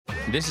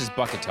This is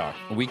Bucket Talk,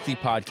 a weekly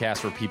podcast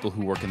for people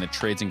who work in the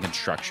trades and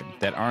construction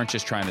that aren't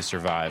just trying to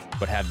survive,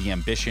 but have the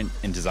ambition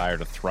and desire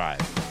to thrive.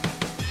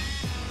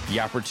 The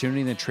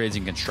opportunity in the trades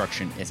and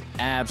construction is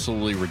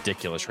absolutely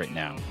ridiculous right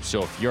now.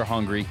 So if you're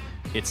hungry,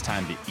 it's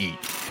time to eat.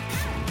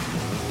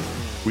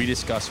 We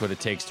discuss what it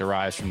takes to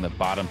rise from the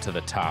bottom to the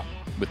top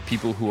with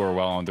people who are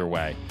well on their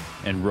way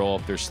and roll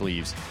up their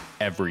sleeves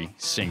every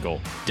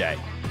single day.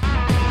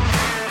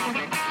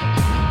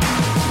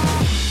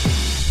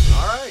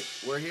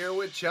 We're here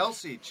with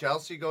Chelsey.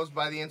 Chelsey goes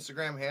by the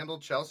Instagram handle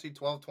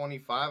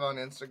Chelsey1225 on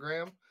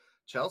Instagram.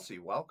 Chelsey,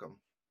 welcome.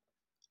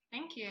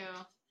 Thank you.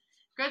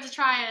 Good to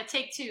try a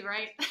take two,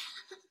 right?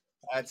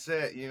 That's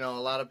it. You know,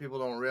 a lot of people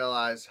don't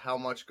realize how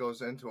much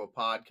goes into a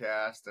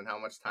podcast and how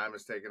much time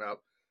is taken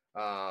up.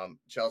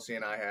 Chelsey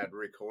and I had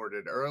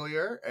recorded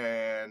earlier,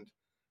 and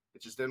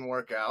it just didn't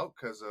work out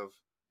because of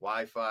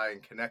Wi-Fi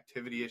and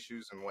connectivity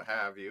issues and what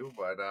have you.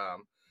 But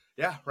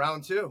yeah,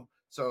 round two.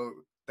 So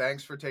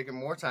thanks for taking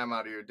more time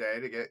out of your day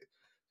to get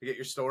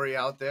your story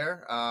out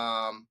there.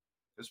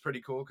 It was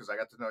pretty cool because I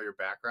got to know your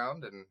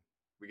background, and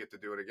we get to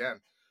do it again.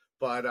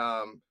 But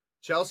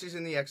Chelsey's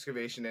in the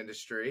excavation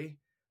industry.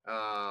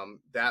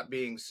 That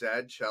being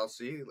said,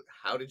 Chelsey,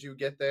 how did you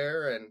get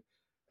there, and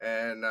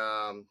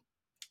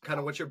kind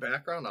of what's your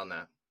background on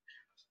that?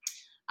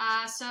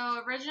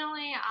 So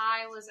originally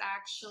I was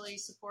actually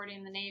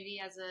supporting the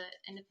Navy as an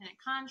independent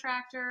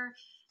contractor,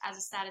 as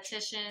a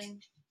statistician,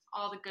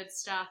 all the good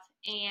stuff.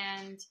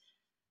 And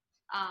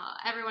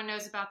everyone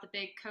knows about the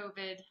big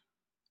COVID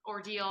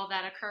ordeal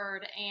that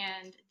occurred,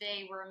 and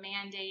they were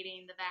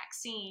mandating the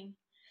vaccine.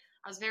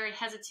 I was very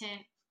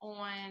hesitant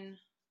on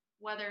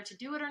whether to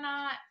do it or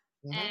not,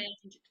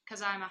 and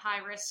because I'm a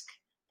high-risk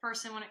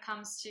person when it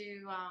comes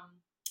to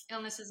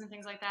illnesses and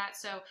things like that.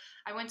 So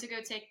I went to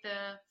go take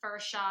the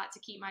first shot to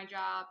keep my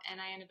job,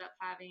 and I ended up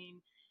having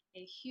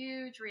a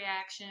huge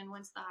reaction,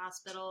 went to the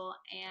hospital,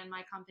 and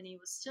my company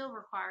was still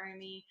requiring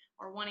me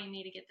or wanting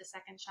me to get the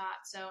second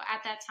shot. So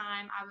at that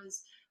time, I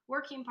was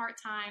working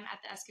part-time at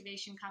the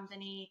excavation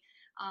company,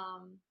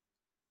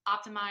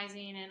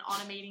 optimizing and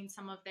automating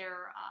some of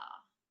their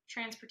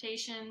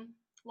transportation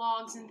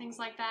logs and things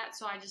like that.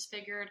 So I just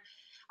figured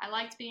I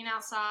liked being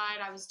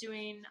outside. I was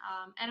doing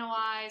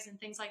NOIs and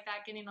things like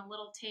that, getting a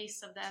little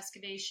taste of the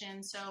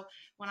excavation. So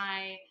when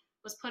I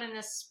was put in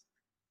this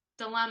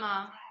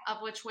dilemma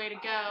of which way to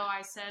go,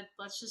 I said,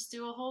 let's just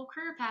do a whole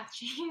career path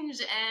change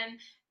and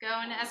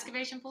go into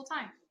excavation full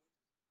time.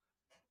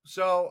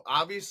 So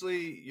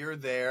obviously you're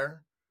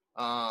there.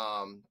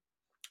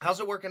 How's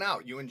it working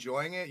out? You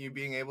enjoying it? You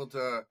being able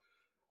to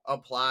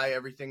apply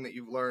everything that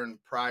you've learned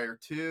prior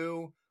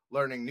to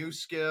learning new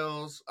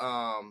skills?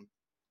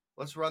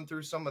 Let's run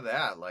through some of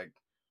that.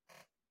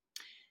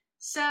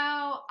 So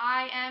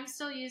I am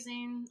still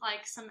using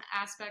some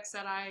aspects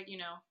that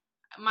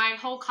my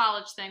whole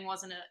college thing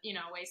wasn't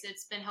a waste.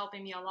 It's been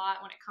helping me a lot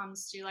when it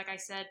comes to, like I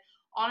said,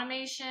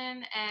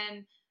 automation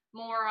and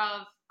more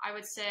of, I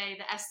would say,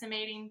 the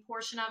estimating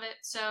portion of it.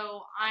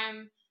 So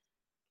I'm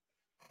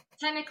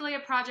technically a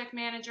project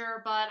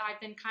manager, but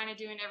I've been kind of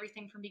doing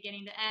everything from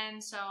beginning to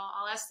end. So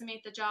I'll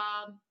estimate the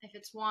job. If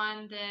it's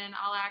one, then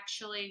I'll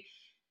actually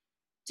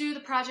do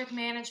the project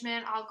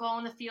management. I'll go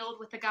in the field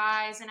with the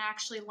guys and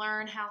actually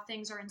learn how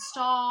things are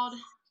installed,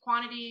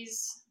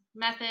 quantities,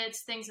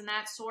 methods, things in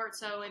that sort.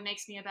 So it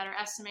makes me a better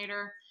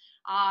estimator.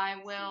 I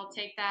will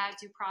take that,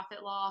 do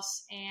profit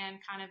loss, and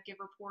kind of give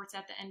reports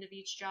at the end of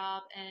each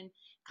job and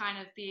kind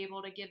of be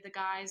able to give the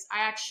guys. I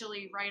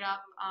actually write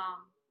up,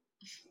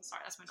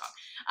 sorry, that's my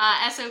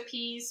dog,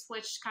 SOPs,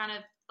 which kind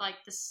of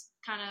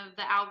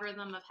the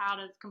algorithm of how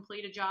to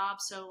complete a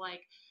job. So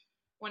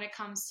when it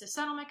comes to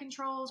settlement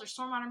controls or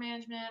stormwater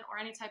management or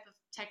any type of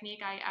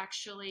technique, I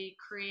actually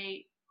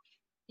create,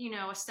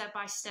 a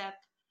step-by-step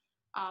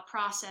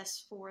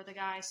process for the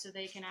guys so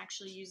they can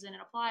actually use it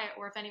and apply it.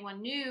 Or if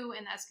anyone new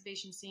in the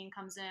excavation scene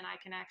comes in, I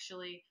can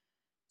actually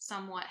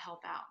somewhat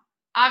help out.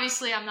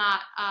 Obviously, I'm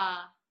not,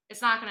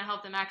 it's not going to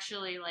help them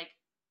actually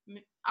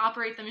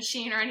operate the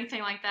machine or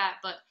anything like that.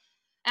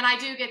 And I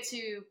do get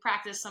to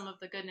practice some of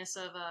the goodness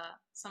of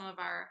some of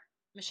our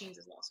machines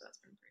as well. So that's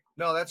been pretty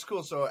cool. No, that's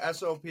cool. So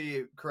SOP,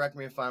 correct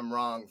me if I'm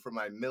wrong, from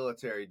my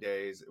military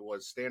days, it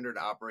was standard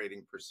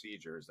operating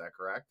procedure. Is that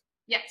correct?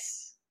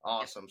 Yes.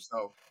 Awesome.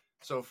 Yep.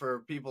 So for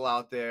people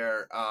out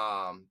there,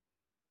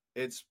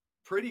 it's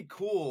pretty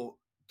cool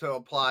to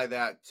apply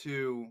that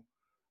to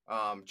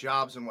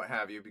jobs and what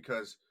have you,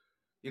 because,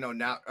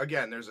 now,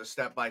 again, there's a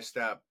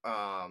step-by-step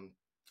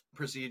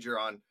procedure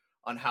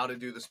on how to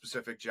do the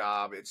specific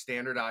job. It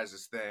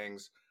standardizes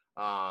things.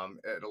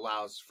 It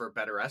allows for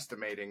better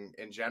estimating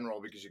in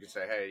general, because you can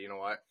say, hey, you know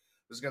what,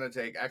 this is going to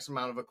take X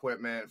amount of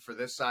equipment for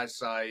this size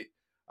site,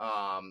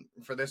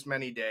 for this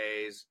many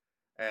days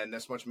and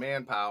this much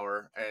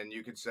manpower. And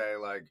you could say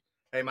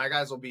hey, my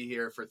guys will be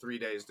here for 3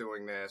 days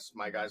doing this.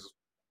 My guys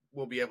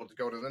will be able to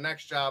go to the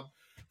next job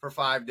for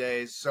 5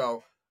 days.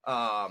 So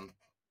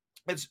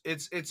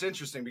it's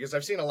interesting, because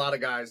I've seen a lot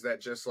of guys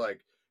that just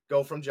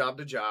go from job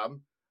to job,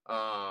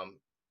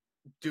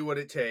 do what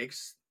it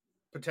takes,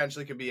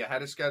 potentially could be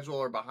ahead of schedule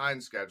or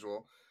behind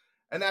schedule.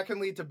 And that can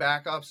lead to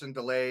backups and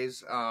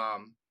delays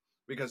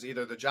because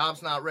either the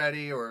job's not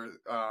ready or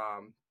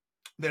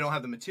they don't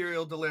have the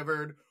material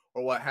delivered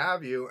or what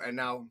have you. And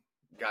now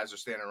guys are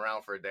standing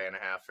around for a day and a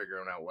half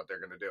figuring out what they're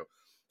going to do.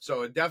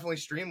 So it definitely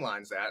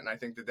streamlines that. And I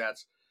think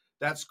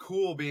that's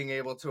cool, being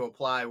able to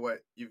apply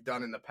what you've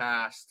done in the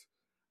past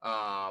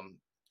and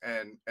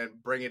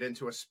bring it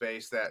into a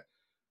space that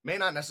may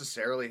not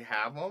necessarily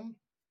have them.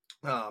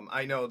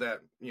 I know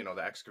that,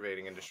 the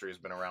excavating industry has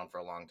been around for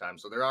a long time,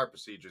 so there are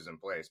procedures in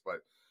place.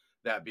 But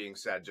that being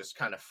said, just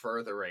kind of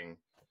furthering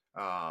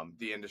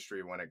the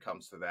industry when it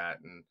comes to that.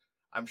 And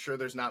I'm sure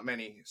there's not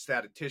many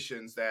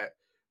statisticians that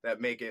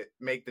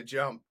make the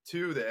jump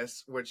to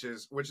this, which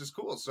is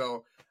cool.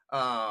 So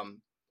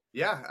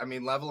yeah, I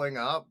mean, leveling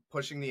up,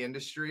 pushing the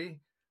industry.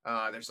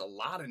 There's a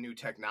lot of new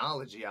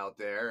technology out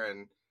there,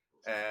 and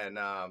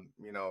I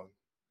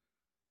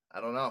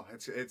don't know,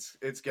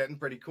 it's getting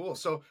pretty cool.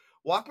 So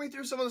walk me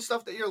through some of the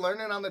stuff that you're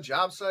learning on the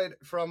job site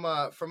from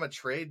a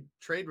trade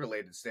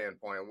related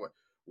standpoint.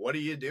 What are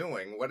you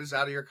doing? What is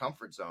out of your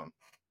comfort zone?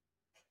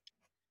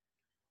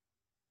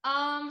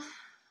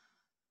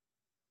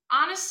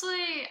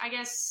 Honestly, I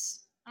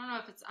guess I don't know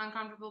if it's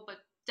uncomfortable, but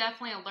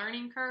definitely a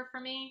learning curve for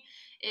me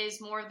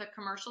is more of the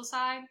commercial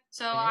side.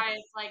 So Mhm. I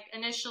like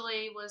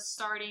initially was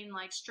starting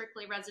like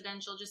strictly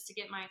residential just to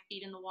get my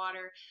feet in the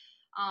water.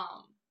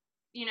 Um,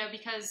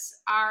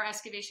 because our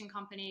excavation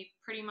company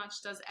pretty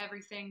much does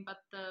everything but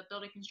the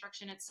building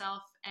construction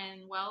itself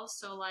and wells.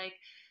 So like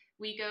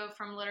we go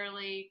from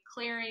literally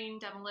clearing,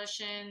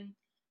 demolition,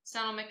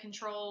 settlement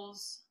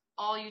controls,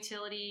 all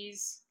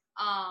utilities,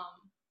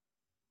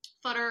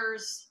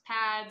 footers,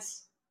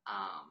 pads,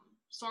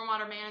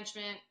 stormwater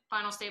management,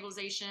 final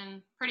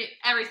stabilization, pretty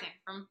everything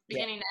from Yeah.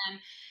 beginning to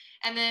end.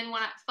 And then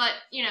but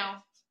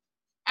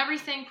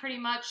everything pretty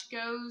much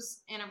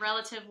goes in a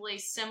relatively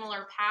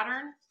similar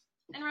pattern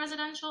in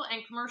residential,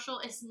 and commercial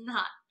is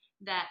not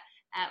that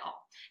at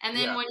all. And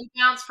then Yeah. when you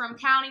bounce from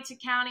county to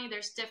county,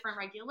 there's different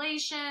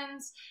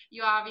regulations.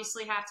 You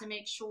obviously have to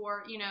make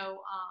sure,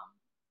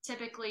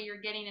 typically you're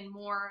getting in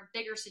more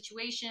bigger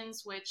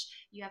situations, which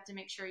you have to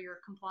make sure you're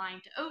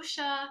complying to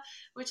OSHA,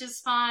 which is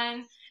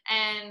fun,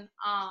 and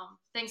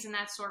things in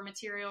that sort,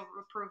 material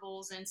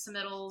approvals and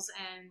submittals,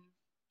 and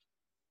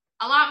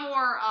a lot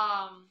more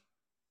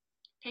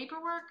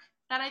paperwork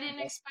that I didn't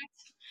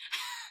expect,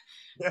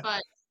 Yeah.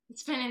 but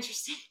it's been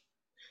interesting.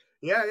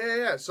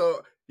 Yeah.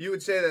 So you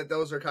would say that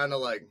those are kind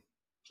of like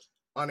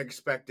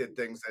unexpected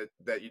things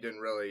that you didn't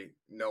really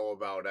know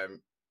about.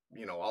 And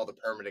all the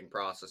permitting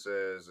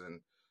processes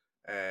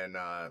and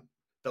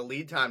the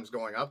lead times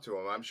going up to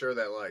them. I'm sure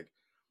that, like,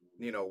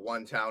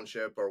 one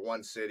township or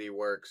one city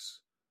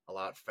works a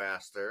lot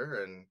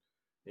faster, and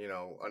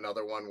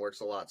another one works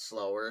a lot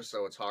slower,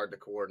 so it's hard to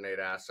coordinate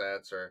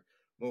assets or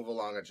move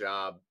along a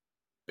job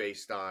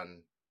based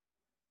on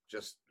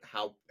just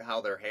how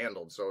they're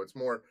handled. So it's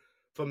more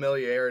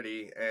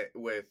familiarity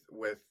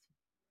with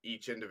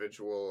each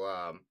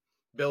individual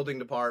building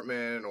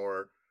department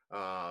or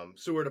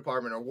sewer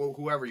department or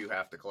whoever you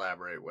have to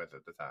collaborate with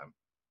at the time.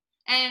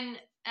 And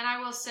I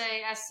will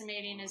say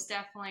estimating is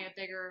definitely a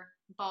bigger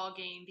ball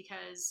game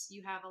because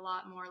you have a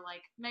lot more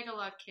like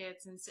megalug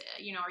kits and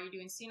are you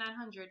doing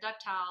C900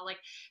 ductile,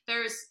 like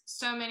there's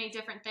so many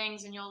different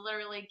things, and you'll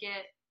literally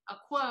get a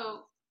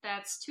quote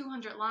that's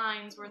 200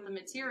 lines worth of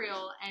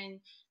material,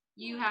 and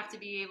you have to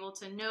be able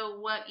to know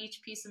what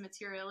each piece of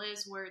material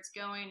is, where it's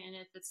going, and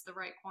if it's the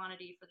right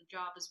quantity for the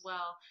job as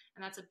well.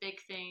 And that's a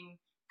big thing,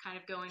 kind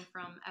of going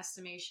from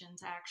estimation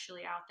to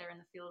actually out there in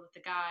the field with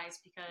the guys,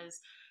 because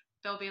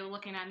they'll be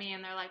looking at me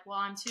and they're like, well,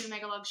 I'm 2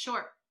 megalugs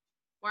short.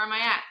 Where am I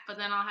at? But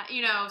then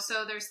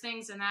so there's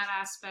things in that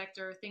aspect,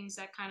 or things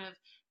that kind of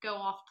go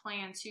off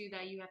plan too,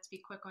 that you have to be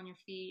quick on your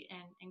feet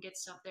and get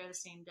stuff there the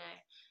same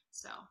day.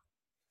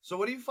 So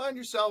what do you find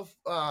yourself,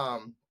 I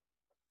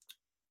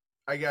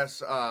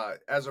guess,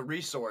 as a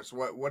resource?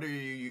 What are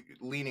you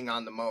leaning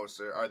on the most?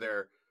 Are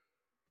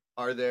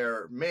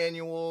there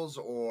manuals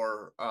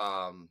or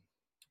I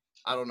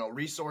don't know,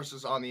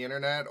 resources on the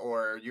internet,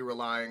 or are you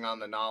relying on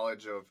the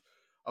knowledge of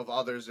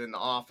others in the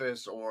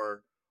office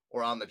or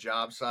on the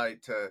job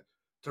site to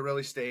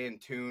really stay in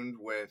tune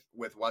with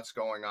what's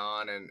going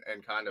on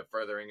and kind of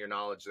furthering your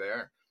knowledge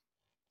there?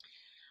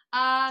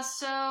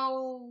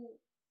 so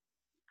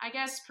I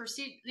guess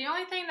the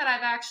only thing that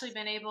I've actually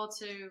been able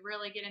to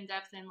really get in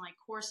depth in, like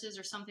courses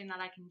or something that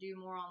I can do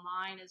more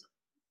online, is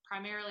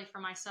primarily for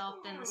myself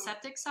in the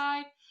septic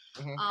side.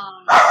 Mm-hmm.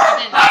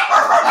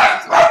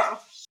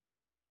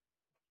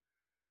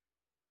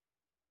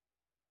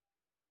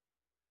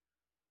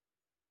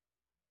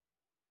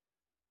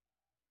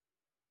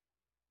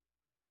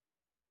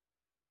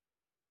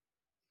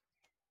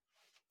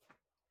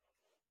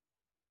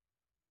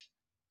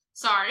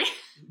 Sorry.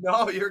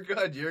 No, you're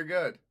good. You're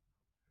good.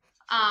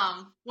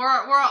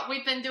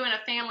 We've been doing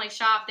a family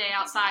shop day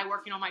outside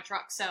working on my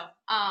truck. So,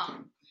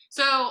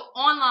 So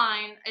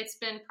online, it's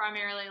been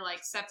primarily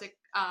like septic,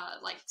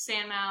 like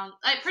sand mount,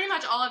 like pretty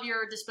much all of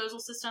your disposal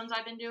systems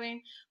I've been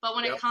doing. But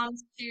when it Yep.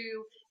 comes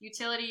to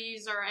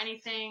utilities or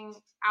anything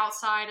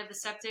outside of the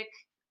septic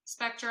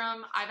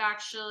spectrum, I've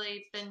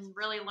actually been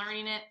really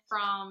learning it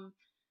from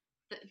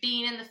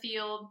being in the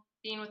field,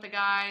 being with the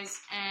guys,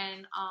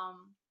 and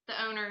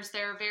the owners.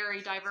 They're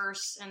very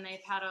diverse and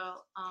they've had a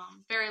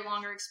very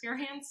longer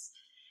experience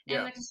in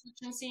Yeah. the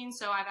construction scene.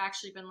 So I've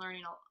actually been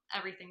learning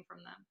everything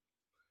from them.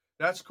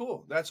 That's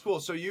cool. That's cool.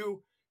 So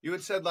you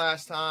had said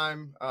last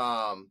time,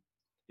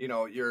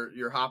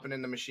 you're hopping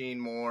in the machine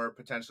more,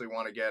 potentially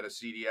want to get a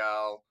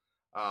CDL.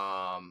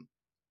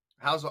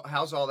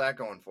 How's all that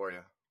going for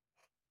you?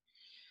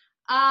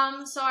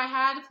 So I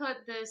had to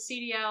put the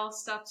CDL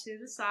stuff to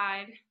the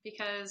side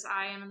because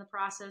I am in the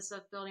process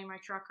of building my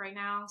truck right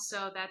now.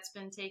 So that's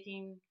been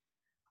taking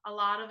a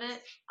lot of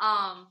it.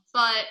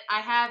 But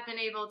I have been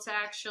able to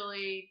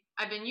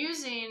I've been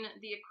using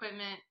the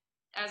equipment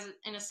as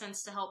in a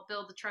sense to help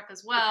build the truck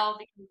as well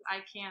because I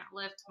can't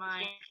lift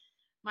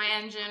my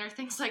engine or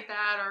things like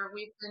that. Or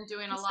we've been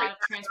doing a lot of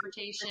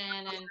transportation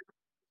and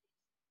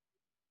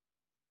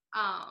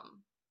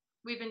um,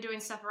 we've been doing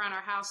stuff around our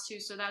house too.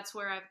 So that's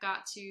where I've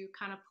got to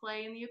kind of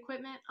play in the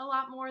equipment a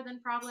lot more than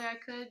probably I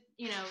could,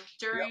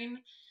 during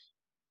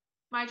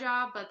my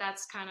job. But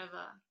that's kind of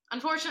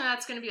unfortunately,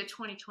 that's going to be a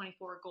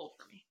 2024 goal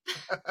for me.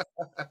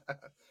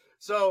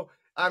 So,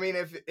 I mean,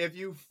 if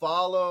you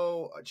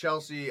follow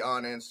Chelsey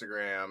on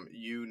Instagram,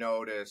 you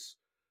notice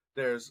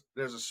there's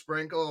a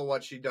sprinkle of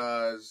what she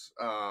does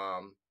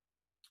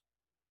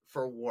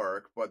for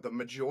work, but the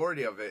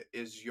majority of it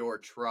is your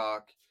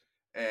truck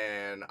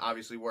and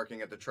obviously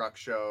working at the truck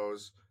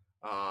shows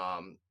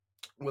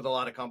with a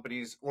lot of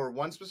companies or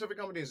one specific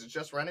company. Is it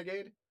just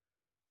Renegade?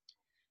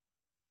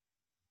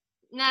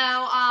 No,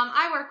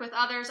 I work with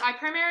others. I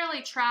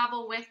primarily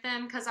travel with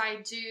them because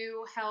I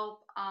do help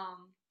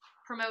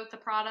promote the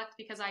product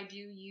because I do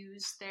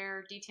use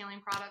their detailing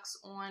products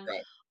on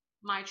Right.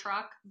 my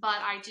truck, but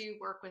I do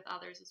work with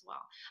others as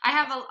well. I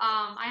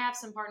have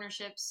some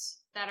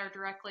partnerships that are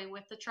directly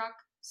with the truck,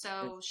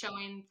 so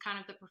showing kind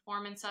of the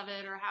performance of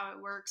it or how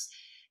it works.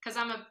 Because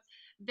I'm a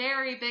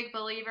very big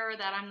believer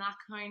that I'm not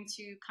going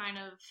to kind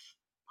of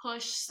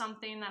push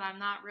something that I'm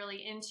not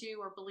really into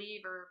or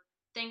believe or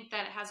think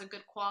that it has a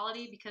good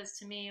quality. Because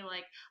to me,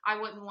 like I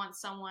wouldn't want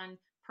someone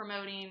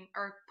promoting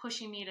or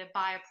pushing me to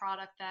buy a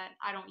product that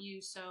I don't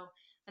use. So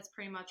that's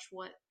pretty much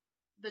what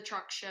the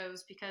truck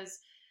shows because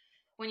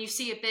when you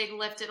see a big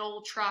lifted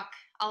old truck,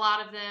 a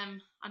lot of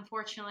them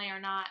unfortunately are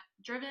not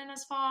driven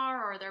as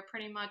far or they're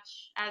pretty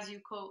much, as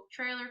you quote,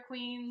 trailer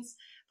queens.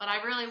 But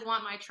I really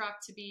want my truck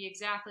to be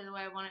exactly the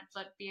way I want it,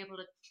 but be able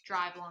to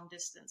drive long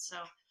distance. So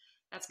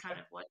that's kind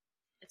of what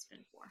it's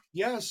been for.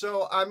 Yeah,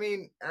 so I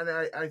mean, and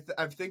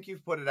I think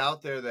you've put it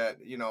out there that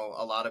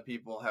a lot of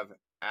people have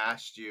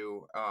asked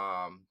you,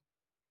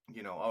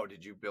 oh,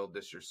 did you build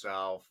this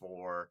yourself,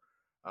 or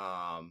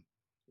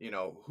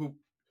who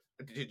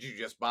did you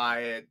just buy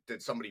it?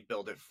 Did somebody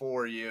build it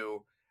for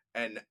you?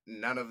 And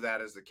none of that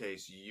is the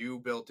case. You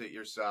built it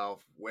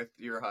yourself with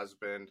your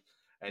husband,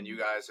 and you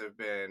guys have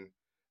been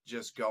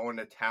just going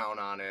to town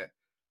on it.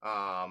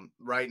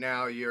 Right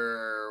now,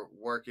 you're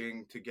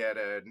working to get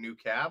a new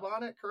cab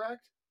on it,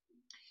 correct?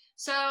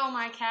 So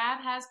my cab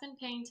has been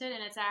painted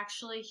and it's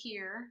actually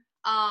here.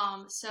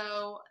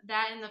 So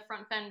that in the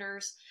front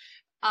fenders.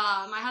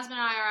 My husband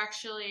and I are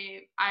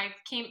actually,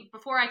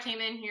 before I came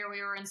in here,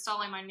 we were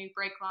installing my new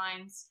brake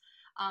lines.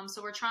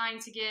 So we're trying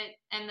to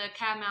and the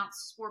cab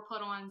mounts were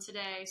put on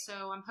today.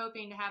 So I'm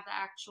hoping to have the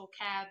actual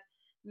cab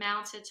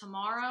mounted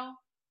tomorrow,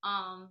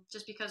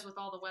 just because with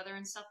all the weather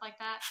and stuff like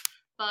that.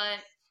 But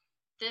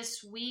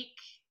this week,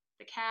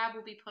 the cab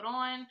will be put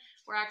on.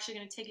 We're actually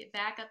going to take it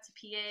back up to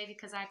PA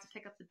because I have to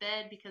pick up the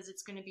bed because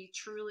it's going to be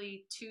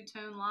truly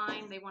two-tone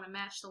line. They want to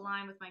match the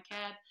line with my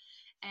cab.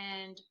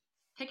 And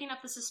picking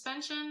up the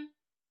suspension,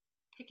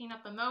 picking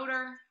up the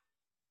motor.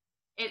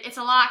 It's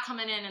a lot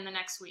coming in the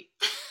next week.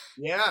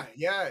 Yeah.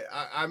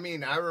 I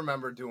mean, I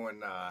remember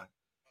doing.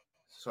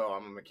 So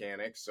I'm a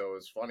mechanic, so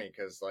it's funny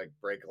because like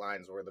brake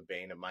lines were the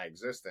bane of my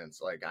existence.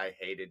 Like I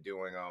hated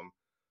doing them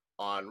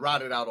on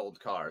rotted out old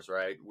cars.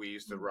 Right? We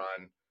used to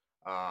run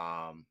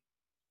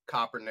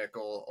copper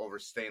nickel over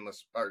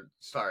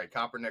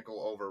copper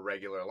nickel over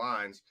regular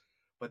lines.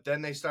 But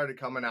then they started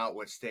coming out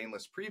with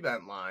stainless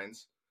pre-bent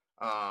lines,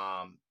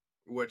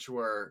 which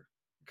were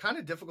kind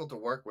of difficult to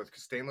work with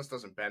because stainless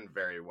doesn't bend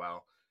very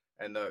well.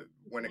 And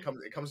when it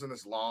comes in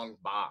this long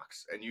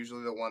box, and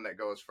usually the one that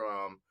goes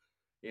from,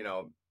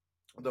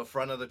 the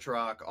front of the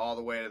truck all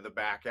the way to the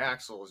back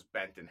axle is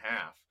bent in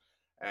half.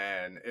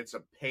 And it's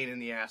a pain in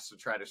the ass to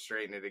try to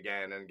straighten it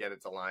again and get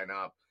it to line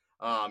up.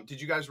 Did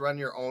you guys run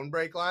your own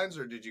brake lines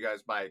or did you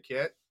guys buy a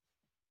kit?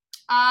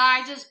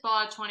 I just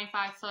bought a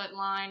 25-foot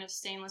line of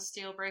stainless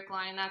steel brake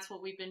line. That's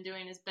what we've been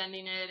doing is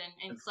bending it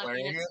and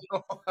clipping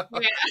it.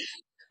 Yeah.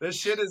 This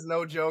shit is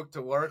no joke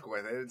to work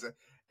with.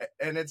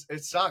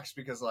 It sucks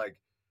because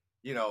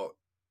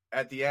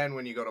at the end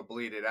when you go to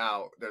bleed it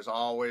out, there's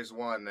always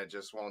one that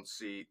just won't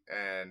seat.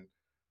 And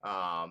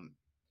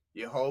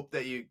You hope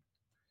that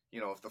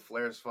if the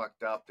flare's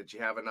fucked up, that you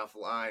have enough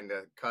line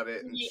to cut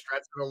it and Yeah.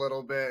 stretch it a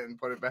little bit and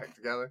put it back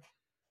together.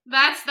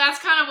 That's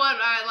kind of what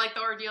like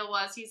the ordeal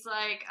was. He's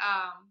like,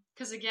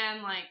 because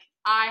again, like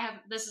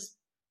this is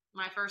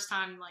my first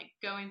time like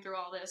going through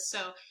all this,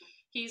 so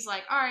he's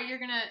like, all right,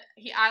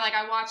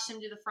 I watched him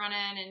do the front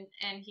end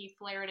and he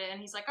flared it,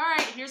 and he's like, all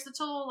right, here's the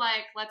tool,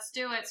 like let's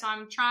do it. So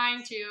I'm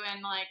trying to,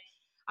 and like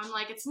I'm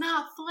like, it's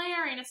not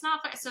flaring, it's not.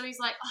 So he's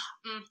like,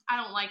 I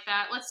don't like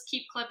that. Let's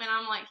keep clipping.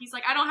 He's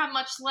like, I don't have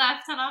much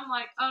left, and I'm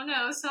like, oh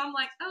no. So I'm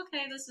like,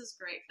 okay, this is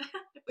great.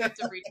 We have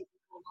to reach the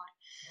full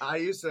line.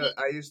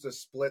 I used to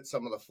split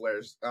some of the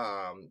flares,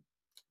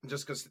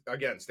 just because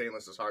again,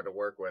 stainless is hard to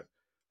work with.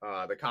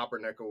 The copper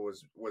nickel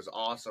was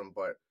awesome,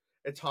 but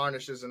it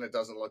tarnishes and it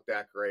doesn't look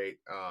that great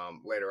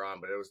later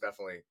on. But it was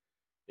definitely,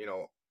 you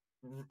know,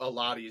 a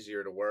lot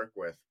easier to work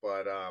with.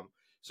 But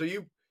so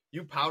you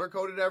powder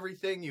coated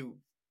everything, you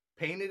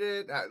painted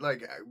it.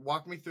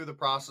 Walk me through the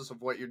process of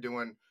what you're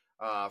doing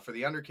for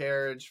the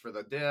undercarriage, for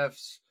the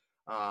diffs,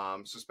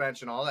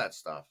 suspension, all that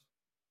stuff.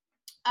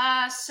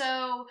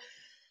 So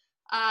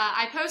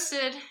I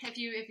posted, if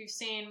you've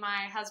seen,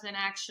 my husband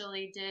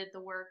actually did the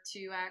work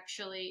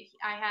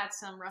I had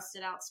some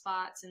rusted out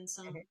spots and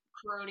some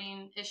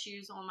corroding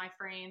issues on my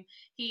frame.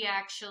 He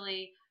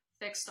actually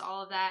fixed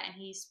all of that, and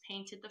he's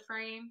painted the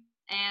frame.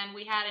 And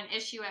we had an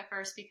issue at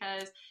first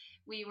because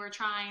we were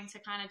trying to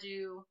kind of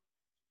do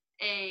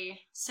a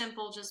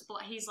simple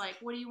he's like,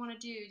 what do you want to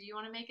do? Do you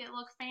want to make it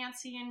look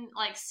fancy and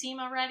like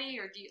SEMA ready,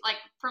 or do you like,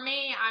 for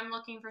me, I'm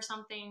looking for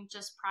something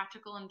just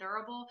practical and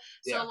durable.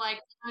 Yeah. So like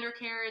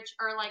undercarriage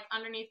or like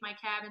underneath my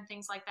cab and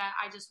things like that,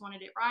 I just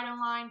wanted it right on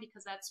line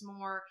because that's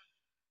more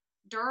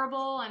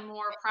durable and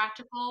more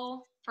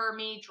practical for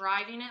me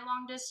driving it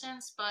long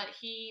distance. But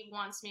he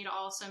wants me to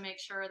also make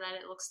sure that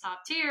it looks top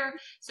tier,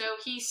 so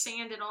he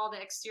sanded all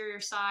the exterior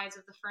sides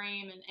of the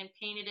frame and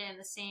painted it in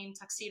the same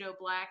tuxedo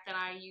black that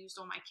I used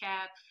on my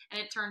cab,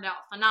 and it turned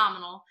out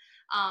phenomenal.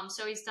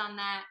 So he's done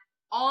that.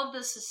 All of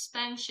the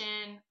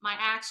suspension, my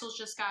axles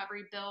just got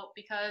rebuilt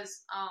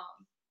because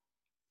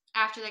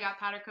after they got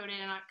powder coated,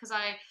 and because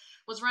I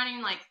was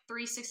running like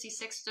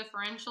 366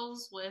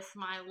 differentials with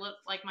my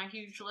my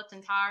huge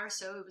Lipton tires,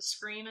 so it was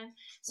screaming.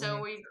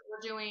 So we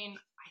were doing,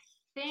 I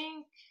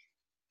think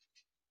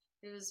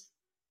it was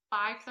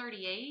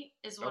 538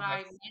 is what I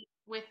went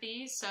with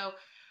these. So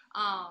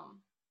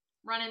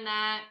running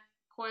that,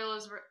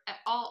 coilovers,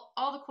 all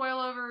the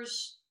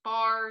coilovers,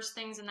 bars,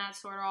 things in that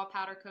sort are all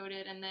powder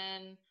coated, and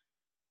then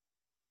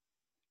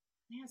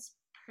that's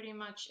pretty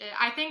much it.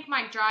 I think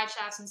my drive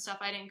shafts and stuff,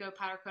 I didn't go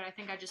powder coat. I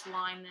think I just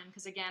lined them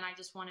because again, I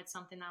just wanted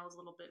something that was a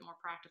little bit more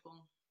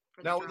practical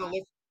for the Now drive.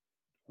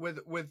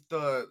 with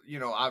the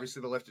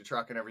obviously the lifted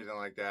truck and everything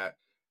like that.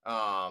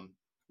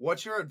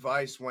 What's your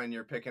advice when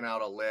you're picking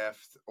out a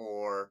lift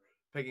or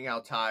picking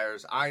out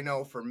tires? I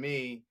know for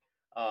me,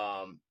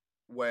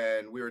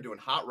 when we were doing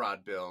hot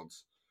rod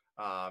builds,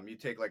 you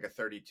take like a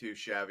 32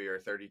 Chevy or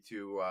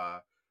 32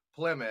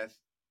 Plymouth,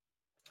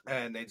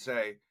 and they'd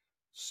say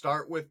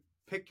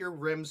pick your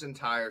rims and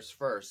tires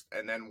first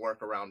and then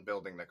work around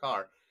building the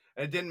car.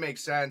 And it didn't make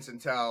sense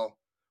until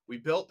we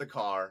built the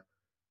car,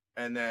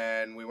 and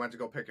then we went to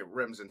go pick up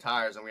rims and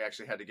tires, and we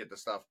actually had to get the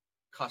stuff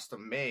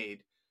custom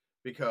made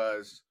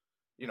because,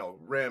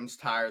 rims,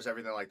 tires,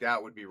 everything like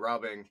that would be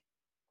rubbing,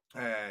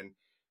 and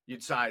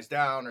you'd size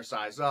down or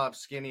size up,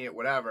 skinny it,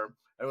 whatever.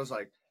 It was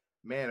like,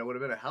 man, it would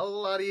have been a hell of a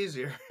lot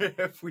easier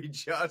if we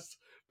just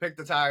picked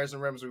the tires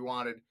and rims we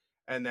wanted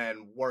and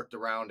then worked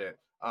around it.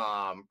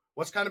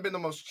 What's kind of been the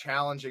most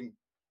challenging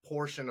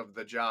portion of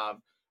the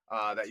job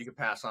that you could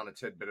pass on a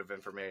tidbit of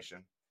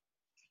information?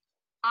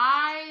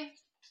 I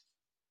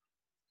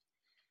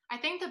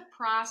think the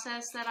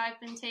process that I've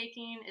been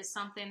taking is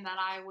something that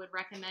I would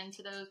recommend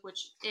to those,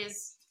 which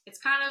is, it's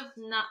kind of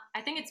not,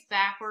 I think it's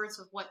backwards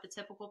of what the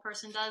typical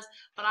person does,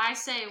 but I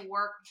say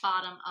work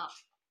bottom up.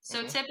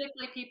 So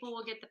typically people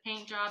will get the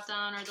paint job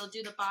done, or they'll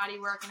do the body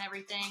work and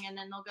everything, and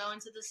then they'll go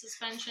into the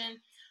suspension.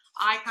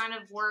 I kind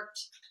of worked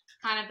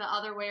kind of the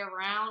other way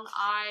around.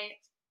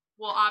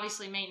 Well,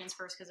 obviously maintenance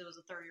first because it was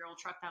a 30-year-old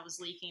truck that was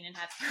leaking and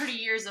had 30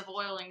 years of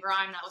oil and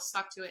grime that was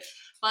stuck to it.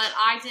 But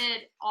I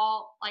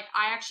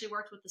actually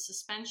worked with the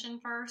suspension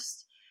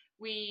first.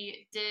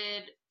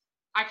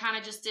 I kind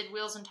of just did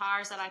wheels and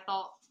tires that I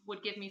thought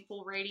would give me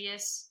full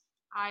radius.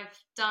 I've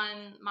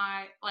done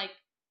my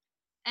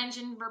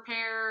engine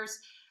repairs,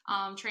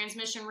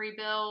 transmission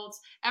rebuilds,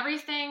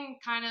 everything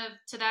kind of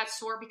to that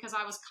sort, because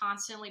I was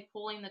constantly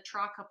pulling the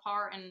truck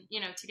apart and,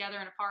 together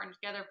and apart and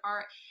together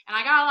apart. And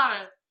I got a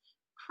lot of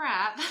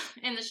crap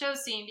in the show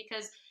scene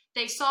because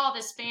they saw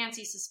this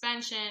fancy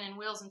suspension and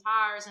wheels and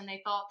tires, and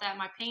they thought that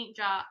my paint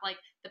job, like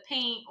the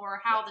paint or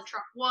how the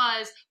truck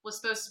was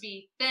supposed to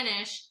be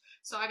finished.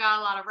 So I got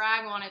a lot of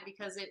rag on it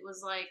because it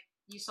was like,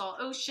 you saw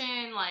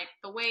ocean, like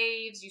the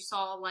waves, you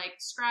saw like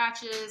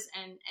scratches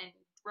and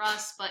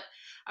rust. But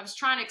I was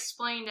trying to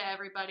explain to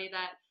everybody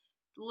that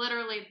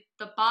literally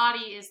the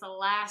body is the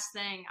last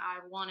thing I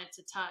wanted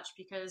to touch,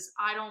 because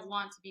I don't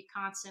want to be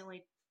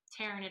constantly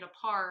tearing it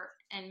apart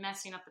and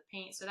messing up the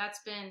paint. So that's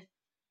been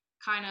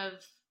kind of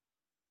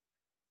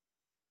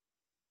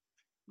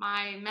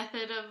my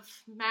method of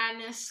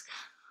madness.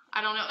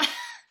 I don't know.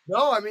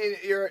 No, I mean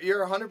you're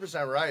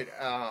 100% right.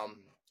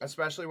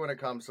 Especially when it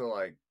comes to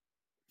like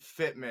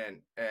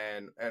fitment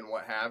and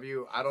what have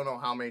you. I don't know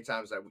how many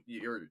times that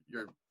you're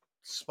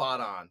spot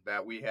on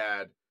that we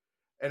had,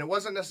 and it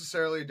wasn't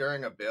necessarily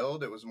during a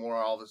build. It was more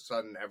all of a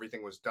sudden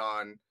everything was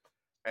done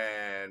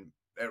and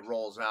it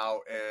rolls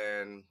out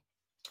and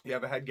you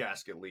have a head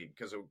gasket leak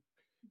because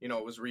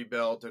it was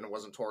rebuilt and it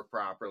wasn't torqued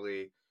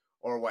properly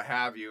or what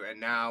have you, and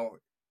now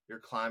you're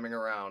climbing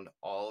around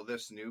all of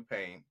this new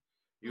paint.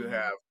 You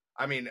have,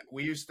 I mean,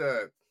 we used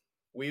to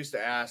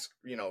ask,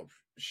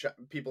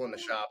 people in the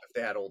shop if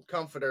they had old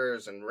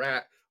comforters and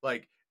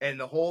and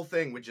the whole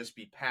thing would just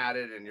be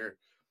padded, and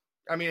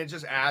it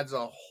just adds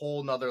a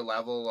whole nother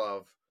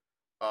level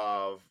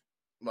of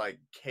like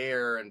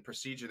care and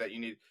procedure that you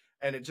need,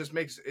 and it just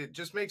makes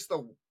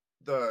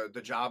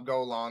the job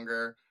go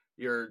longer.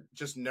 You're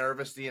just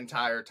nervous the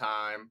entire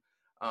time.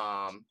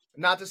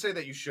 Not to say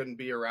that you shouldn't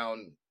be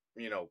around,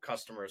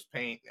 customers'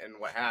 paint and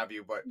what have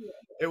you, but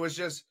it was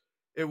just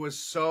it was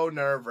so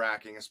nerve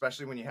wracking,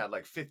 especially when you had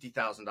like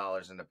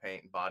 $50,000 into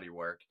paint and body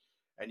work,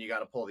 and you got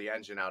to pull the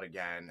engine out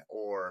again.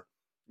 Or,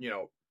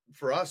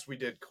 for us, we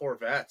did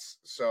Corvettes,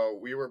 so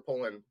we were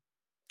pulling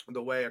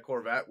the way a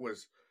Corvette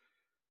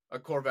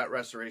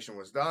restoration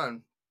was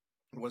done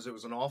was it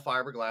was an all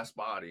fiberglass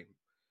body,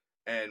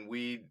 and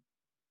we'd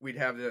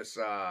have this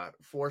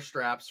 4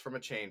 straps from a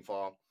chain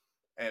fall,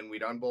 and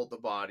we'd unbolt the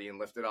body and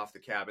lift it off the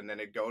cab, and then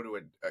it'd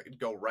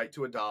go right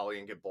to a dolly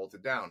and get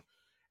bolted down.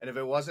 And if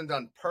it wasn't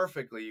done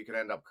perfectly, you could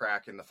end up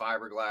cracking the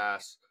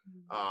fiberglass.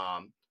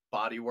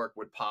 Body work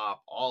would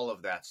pop, all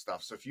of that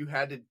stuff. So if you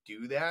had to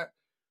do that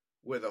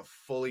with a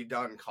fully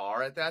done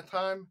car at that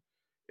time,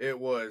 it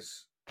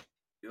was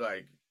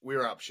like we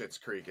were up Shit's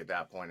Creek at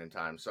that point in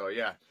time. So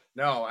yeah,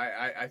 no,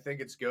 I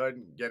think it's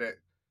good.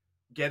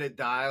 Get it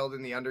dialed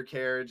in the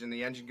undercarriage and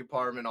the engine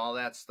compartment, all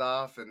that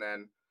stuff, and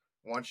then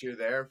once you're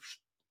there,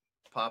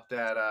 pop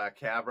that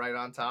cab right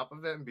on top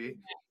of it and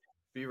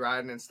be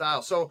riding in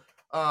style. So,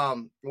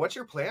 what's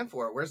your plan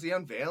for it? Where's the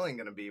unveiling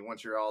going to be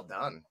once you're all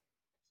done?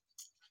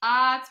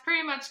 It's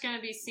pretty much going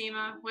to be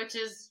SEMA, which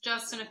is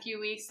just in a few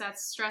weeks.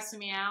 That's stressing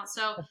me out.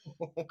 So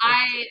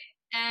I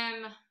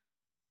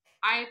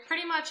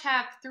pretty much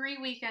have 3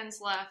 weekends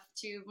left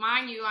to,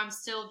 mind you, I'm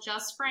still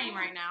just frame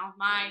right now.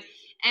 My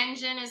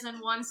engine is in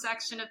one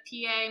section of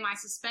PA. My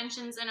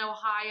suspension's in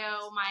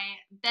Ohio. My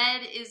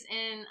bed is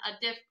in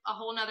a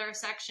whole nother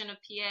section of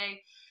PA.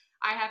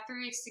 I have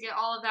 3 weeks to get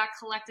all of that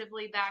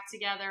collectively back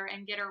together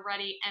and get her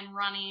ready and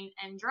running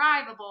and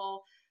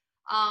drivable,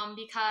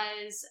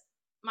 because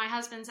my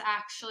husband's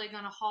actually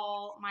going to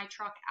haul my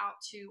truck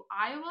out to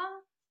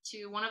Iowa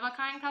to One of a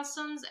Kind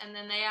Customs, and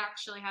then they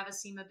actually have a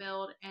SEMA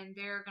build, and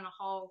they're going to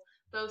haul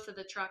both of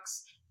the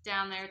trucks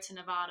down there to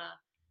Nevada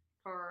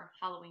for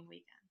Halloween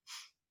weekend.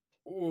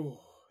 Ooh,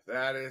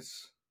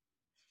 that's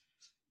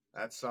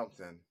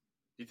something.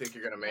 You think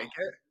you're going to make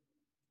it?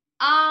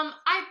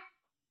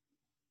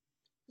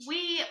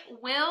 We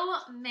will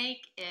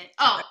make it.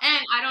 Oh,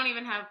 and I don't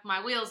even have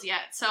my wheels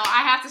yet, so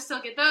I have to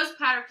still get those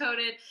powder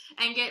coated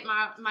and get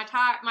my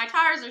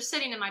tires are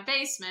sitting in my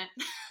basement,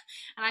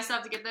 and I still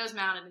have to get those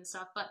mounted and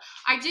stuff. But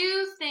I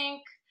do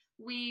think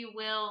we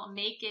will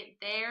make it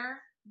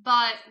there.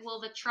 But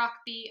will the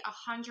truck be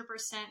 100%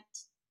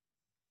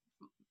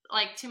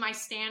 like to my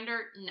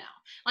standard? No.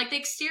 Like the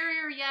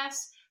exterior,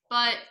 yes,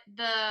 but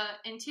the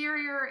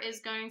interior is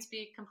going to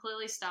be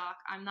completely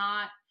stock. I'm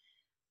not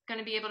going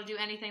to be able to do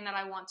anything that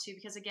I want to,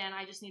 because again,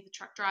 I just need the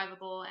truck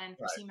drivable, and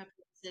for SEMA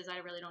purposes, I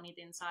really don't need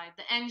the inside.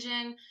 The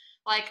engine,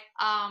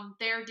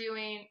 they're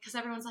doing, because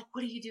everyone's like,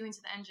 what are you doing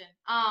to the engine?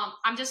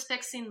 I'm just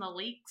fixing the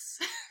leaks.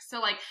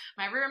 So like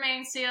my rear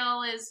main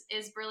seal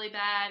is really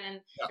bad,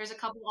 and there's a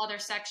couple other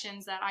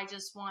sections that I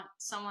just want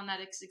someone that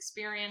is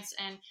experienced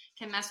and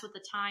can mess with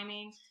the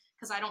timing,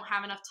 because I don't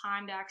have enough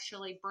time to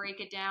actually break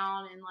it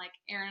down, and like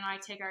Aaron and I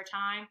take our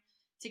time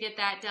to get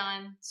that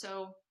done.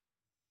 So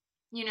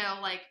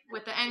like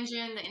with the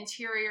engine, the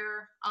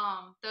interior,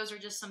 those are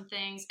just some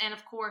things. And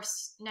of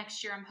course,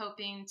 next year I'm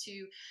hoping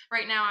to,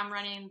 right now I'm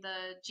running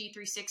the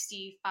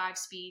G360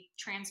 5-speed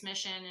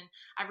transmission, and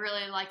I'd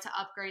really like to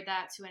upgrade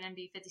that to an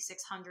MB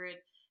 5600,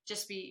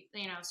 just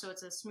so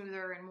it's a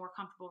smoother and more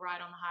comfortable ride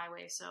on the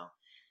highway. So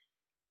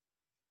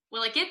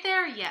will it get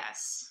there?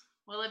 Yes.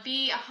 Will it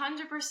be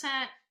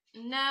 100%?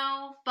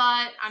 No,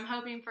 but I'm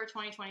hoping for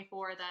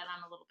 2024 that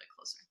I'm a little bit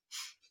closer.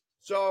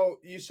 So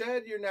you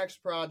said your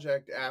next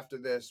project after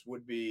this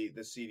would be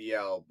the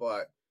CDL,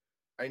 but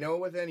I know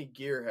with any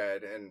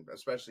gearhead, and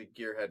especially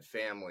gearhead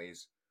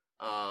families,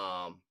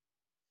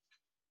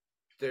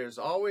 there's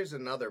always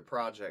another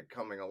project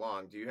coming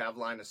along. Do you have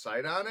line of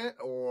sight on it,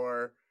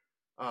 or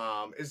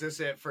is this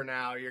it for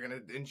now? You're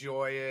going to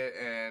enjoy it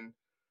and...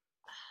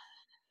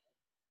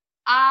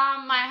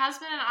 My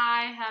husband and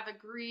I have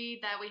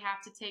agreed that we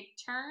have to take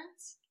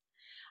turns.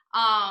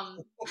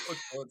 So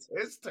it's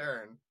his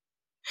turn.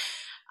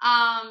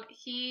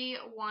 He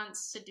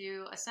wants to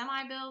do a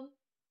semi build.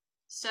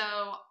 So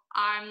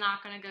I'm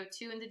not going to go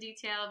too into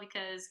detail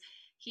because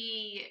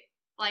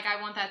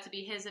I want that to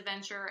be his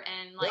adventure.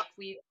 And Yep.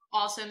 we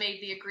also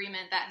made the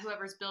agreement that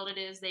whoever's build it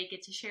is, they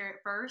get to share it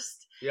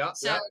first. Yeah.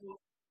 So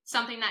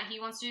something that he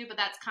wants to do, but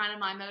that's kind of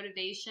my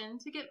motivation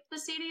to get the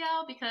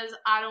CDL because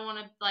I don't want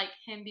to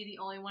him be the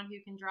only one who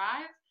can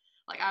drive.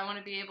 I want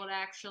to be able to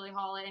actually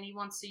haul it, and he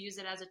wants to use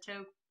it as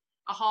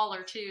a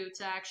hauler too,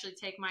 to actually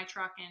take my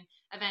truck, and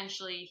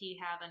eventually he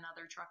have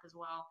another truck as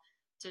well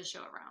to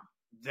show around.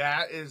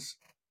 That is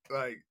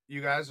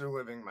you guys are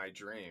living my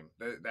dream.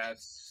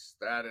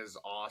 That is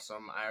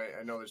awesome.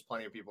 I know there's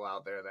plenty of people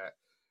out there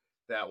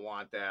that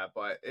want that,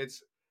 but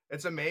it's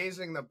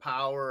amazing the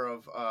power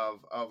of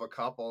a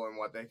couple and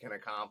what they can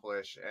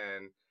accomplish.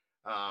 And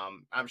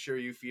I'm sure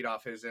you feed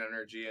off his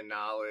energy and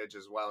knowledge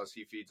as well as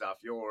he feeds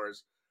off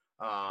yours.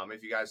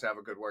 If you guys have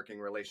a good working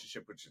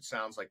relationship, which it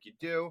sounds like you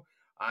do,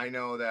 I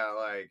know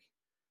that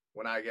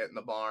when I get in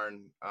the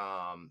barn,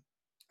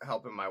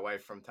 helping my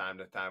wife from time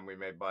to time, we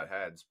may butt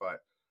heads,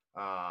 but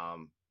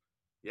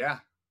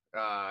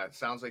it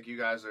sounds like you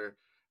guys are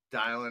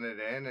dialing it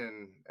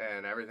in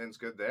and everything's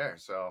good there.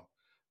 So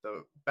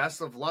the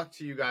best of luck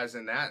to you guys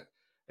in that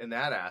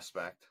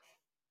aspect.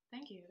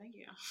 Thank you.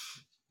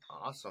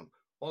 Awesome.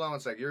 Hold on one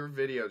sec. Your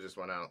video just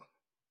went out.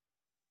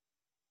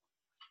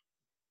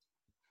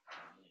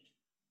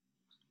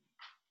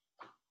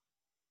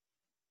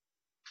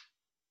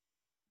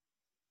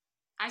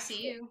 I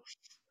see you.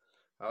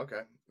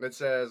 Okay. It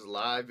says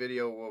live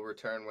video will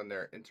return when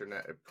their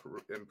internet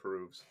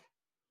improves.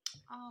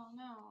 Oh,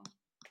 no.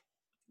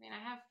 I mean, I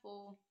have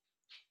full.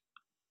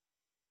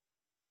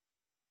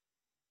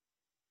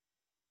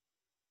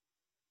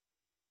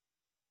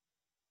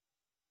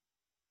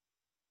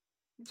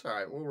 It's all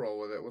right. We'll roll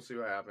with it. We'll see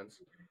what happens.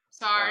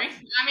 Sorry.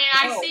 I mean,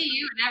 I see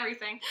you and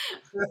everything.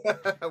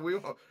 we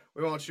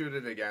won't shoot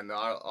it again.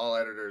 All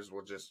editors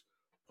will just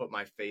put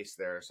my face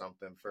there or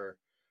something for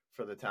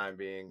the time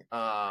being.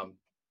 All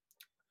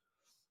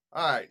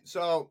right.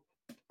 So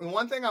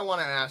one thing I want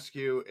to ask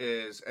you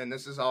is, and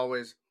this is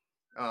always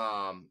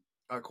a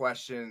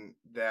question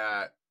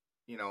that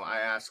I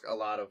ask a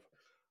lot of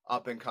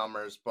up and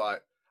comers,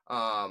 but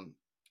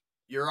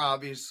you're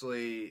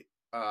obviously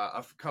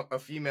a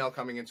female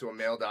coming into a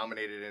male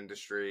dominated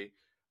industry.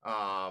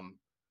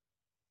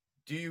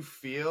 Do you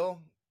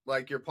feel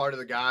like you're part of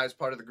the guys,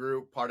 part of the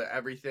group, part of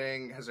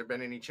everything? Has there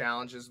been any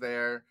challenges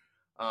there?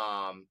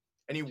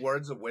 Any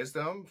words of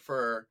wisdom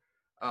for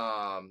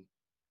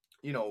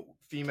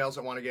females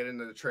that want to get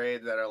into the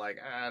trade that are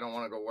like, I don't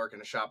want to go work in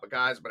a shop of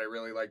guys, but I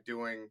really like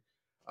doing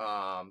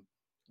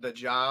the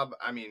job.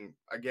 I mean,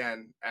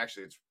 again,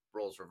 actually it's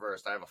roles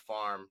reversed. I have a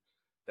farm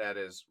that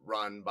is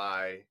run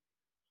by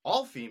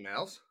all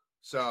females.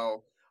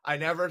 So I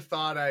never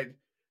thought I'd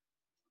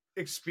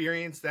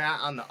experience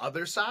that on the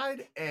other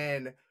side.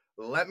 And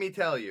let me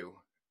tell you,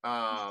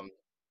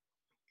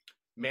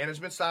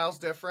 management style is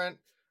different.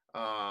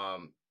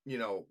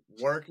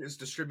 Work is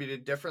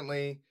distributed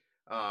differently.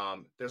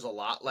 There's a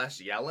lot less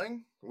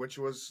yelling, which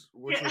was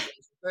interesting,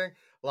 a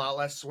lot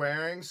less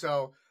swearing.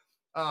 So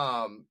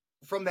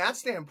from that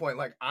standpoint,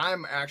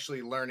 I'm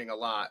actually learning a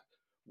lot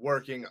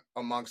working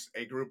amongst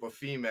a group of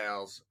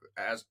females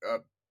as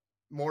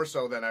more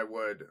so than I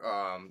would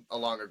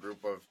along a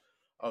group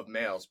of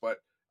males.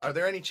 But are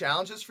there any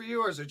challenges for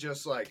you, or is it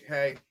just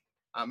hey,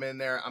 I'm in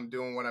there, I'm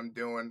doing what I'm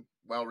doing,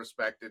 well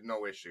respected,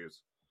 no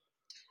issues?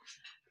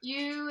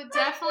 You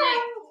definitely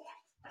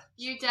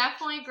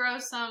grow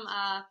some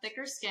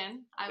thicker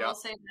skin. I will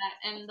say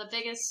that. And the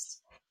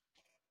biggest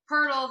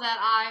hurdle that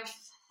I've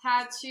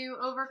had to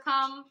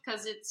overcome,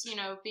 because it's,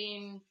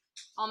 being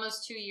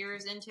almost 2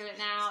 years into it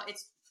now,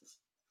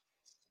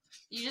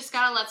 you just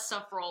got to let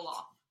stuff roll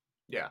off.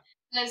 Yeah.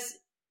 Because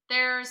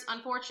there's,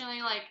 unfortunately,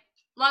 I'm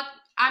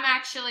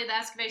actually, the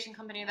excavation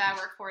company that I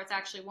work for, it's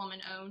actually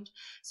woman owned.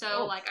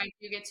 So, I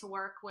do get to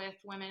work with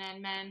women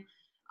and men.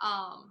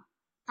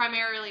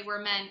 Primarily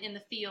we're men in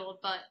the field,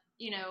 but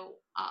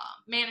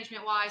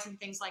management wise and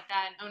things like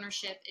that, and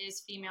ownership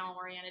is female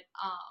oriented.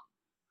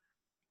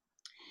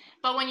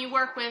 But when you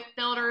work with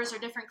builders or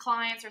different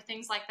clients or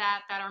things like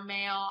that are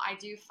male, I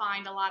do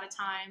find a lot of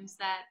times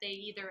that they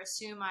either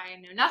assume I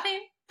know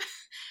nothing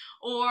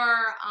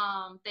or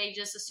they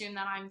just assume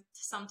that I'm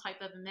some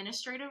type of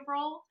administrative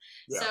role.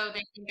 Yeah. So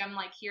they think I'm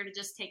here to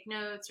just take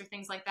notes or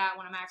things like that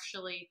when I'm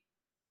actually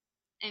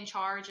in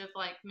charge of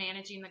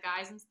managing the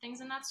guys and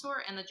things in that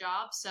sort and the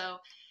job. So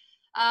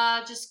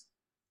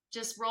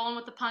just rolling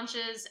with the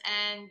punches,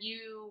 and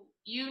you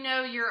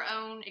know your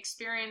own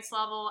experience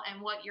level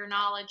and what your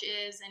knowledge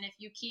is, and if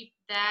you keep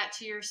that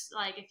to your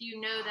if you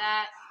know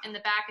that in the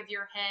back of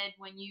your head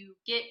when you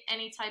get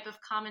any type of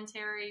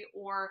commentary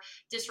or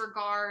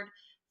disregard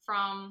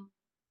from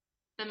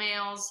the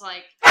males,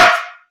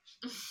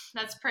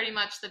 that's pretty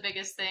much the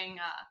biggest thing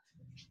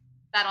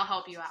that'll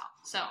help you out.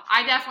 So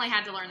I definitely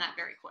had to learn that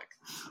very quick.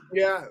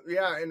 Yeah,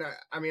 and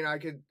I mean I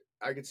could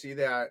see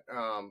that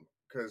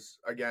because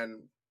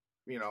again,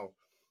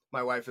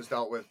 my wife has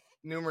dealt with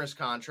numerous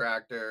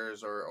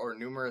contractors or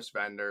numerous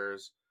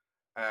vendors,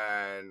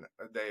 and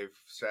they've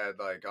said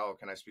like, "Oh,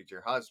 can I speak to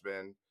your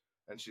husband?"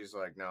 And she's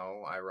like,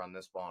 "No, I run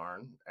this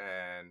barn,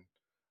 and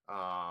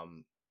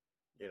um,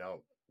 you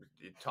know,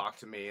 you talk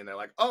to me." And they're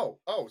like, "Oh,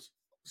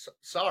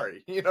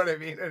 sorry," you know what I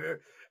mean?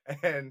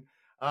 And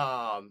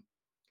um,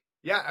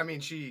 yeah, I mean,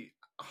 she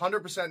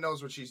 100%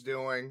 knows what she's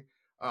doing.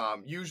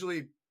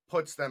 Usually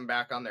puts them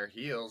back on their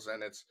heels,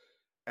 and it's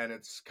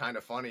kind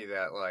of funny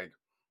that like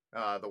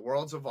the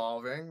world's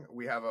evolving.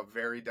 We have a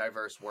very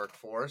diverse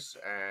workforce,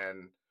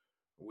 and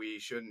we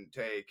shouldn't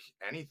take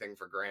anything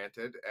for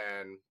granted.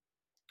 And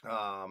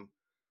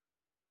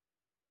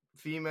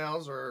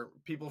females or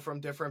people from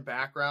different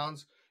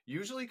backgrounds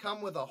usually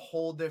come with a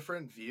whole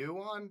different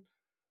view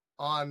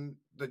on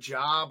the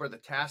job or the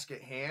task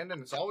at hand,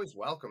 and it's always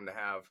welcome to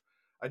have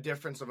a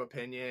difference of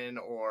opinion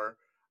or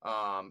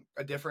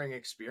a differing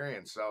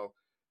experience. So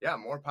yeah,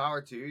 more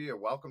power to you.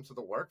 Welcome to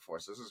the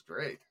workforce. This is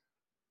great.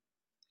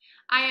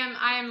 I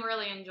am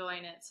really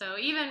enjoying it. So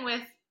even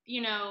with,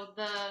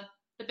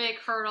 the big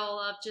hurdle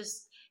of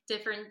just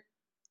different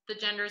the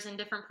genders and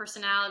different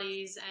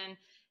personalities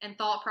and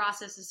thought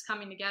processes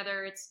coming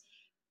together, it's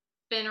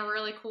been a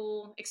really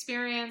cool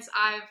experience.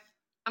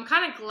 I'm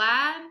kind of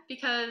glad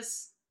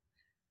because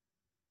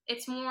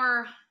it's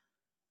more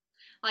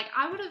like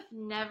I would have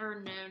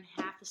never known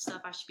half the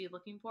stuff I should be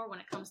looking for when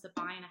it comes to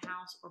buying a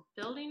house or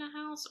building a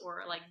house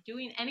or like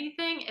doing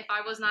anything if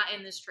I was not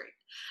in this trade.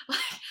 Like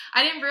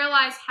I didn't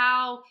realize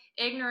how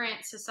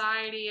ignorant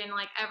society and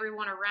like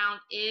everyone around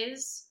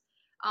is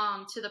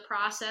to the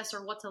process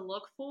or what to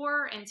look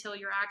for until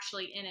you're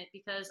actually in it,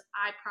 because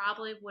I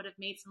probably would have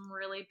made some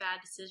really bad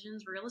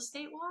decisions real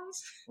estate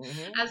wise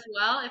as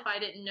well if I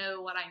didn't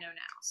know what I know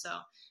now. So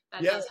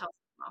that Yeah, does help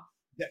as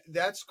well.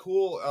 that's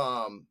cool.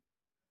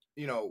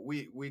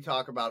 We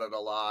talk about it a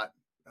lot,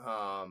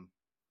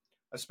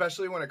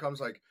 especially when it comes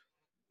like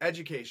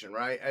education,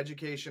 right?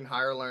 Education,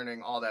 higher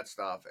learning, all that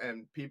stuff.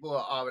 And people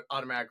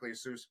automatically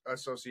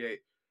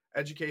associate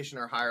education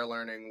or higher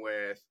learning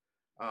with,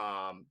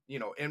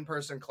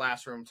 in-person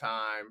classroom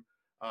time,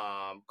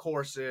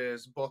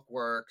 courses, book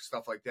work,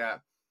 stuff like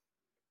that.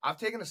 I've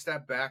taken a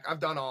step back. I've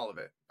done all of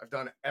it. I've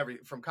done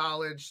from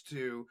college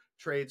to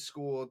trade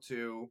school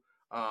to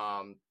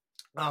on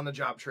the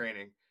job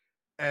training.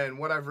 And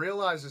what I've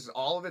realized is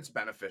all of it's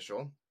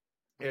beneficial.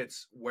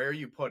 It's where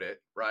you put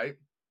it, right?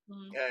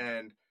 Mm-hmm.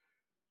 And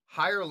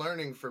higher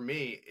learning for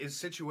me is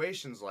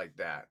situations like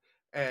that.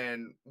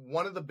 And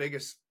one of the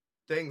biggest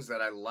things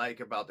that I like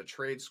about the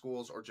trade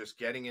schools or just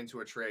getting into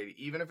a trade,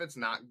 even if it's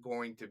not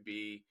going to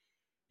be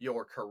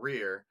your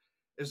career,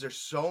 is there's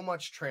so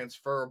much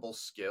transferable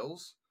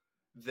skills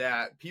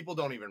that people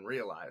don't even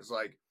realize.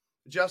 Like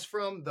just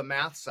from the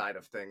math side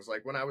of things,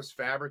 like when I was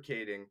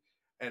fabricating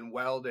and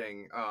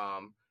welding,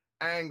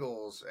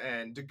 angles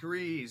and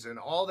degrees and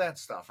all that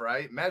stuff,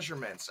 right?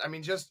 Measurements. I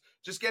mean, just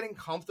getting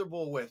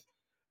comfortable with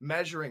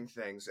measuring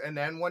things. And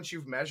then once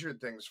you've measured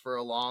things for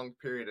a long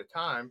period of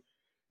time,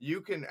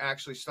 you can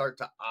actually start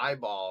to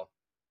eyeball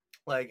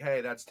like,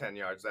 hey, that's 10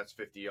 yards, that's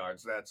 50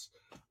 yards, that's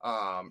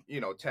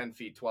 10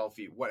 feet, 12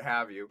 feet, what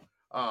have you.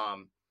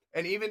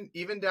 And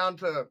even down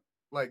to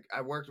like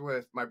I worked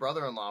with my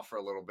brother-in-law for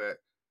a little bit.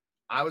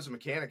 I was a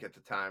mechanic at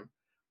the time.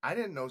 I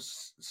didn't know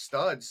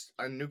studs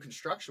on new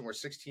construction were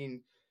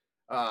 16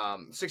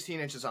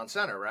 inches on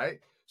center, right?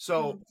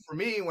 So for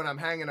me, when I'm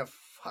hanging a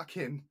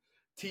fucking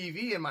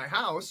TV in my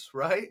house,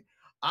 right,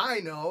 I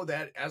know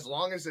that as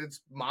long as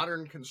it's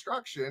modern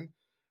construction,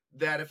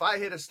 that if I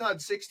hit a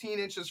stud 16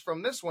 inches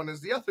from this one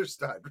is the other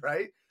stud,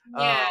 right?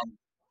 Yeah.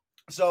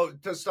 So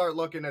to start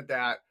looking at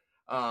that,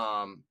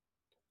 um,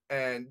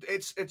 and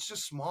it's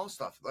just small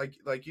stuff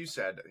like you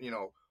said,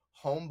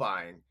 home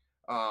buying,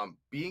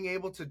 being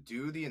able to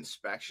do the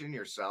inspection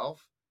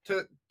yourself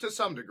to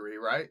some degree,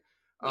 right?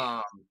 Yeah.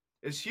 um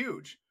is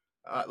huge.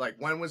 Like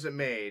when was it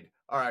made?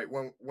 All right,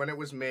 when it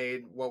was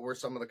made, what were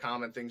some of the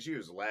common things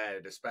used?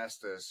 Lead,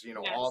 asbestos,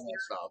 all Yes.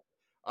 that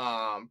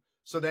stuff.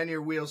 So then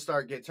your wheels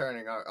start get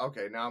turning.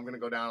 Okay, now I'm going to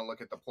go down and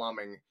look at the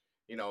plumbing.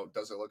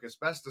 Does it look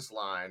asbestos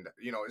lined?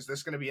 Is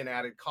this going to be an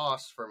added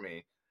cost for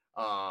me?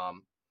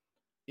 um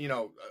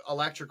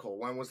Electrical.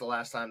 When was the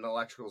last time the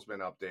electrical's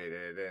been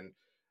updated?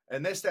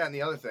 And this, that, and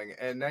the other thing.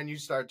 And then you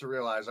start to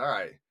realize, all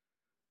right,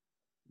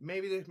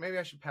 maybe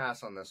I should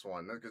pass on this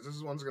one because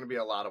this one's going to be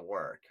a lot of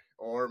work.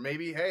 Or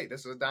maybe, hey,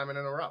 this is a diamond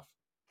in the rough.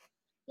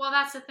 Well,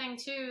 that's the thing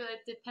too. It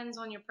depends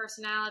on your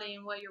personality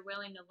and what you're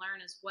willing to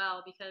learn as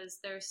well. Because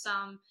there's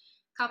some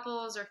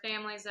couples or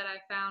families that I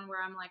found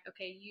where I'm like,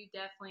 okay, you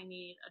definitely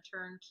need a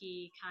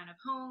turnkey kind of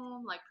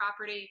home, like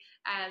property.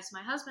 As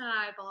my husband and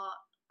I bought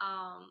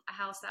a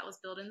house that was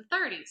built in the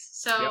 30s, Yep.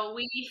 so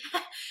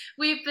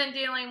we've been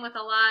dealing with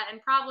a lot,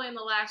 and probably in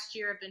the last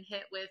year have been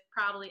hit with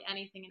probably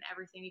anything and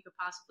everything you could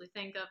possibly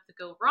think of to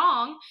go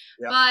wrong.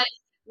 Yep. But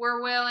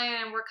we're willing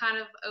and we're kind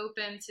of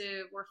open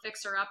to, we're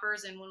fixer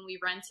uppers. And when we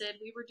rented,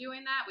 we were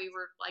doing that. We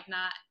were like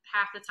not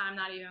half the time,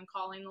 not even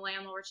calling the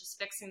landlord, just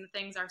fixing the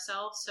things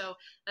ourselves. So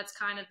that's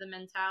kind of the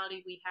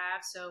mentality we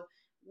have. So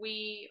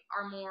we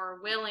are more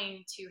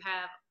willing to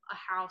have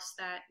a house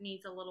that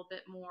needs a little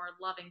bit more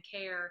love and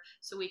care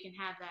so we can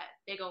have that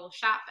big old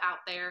shop out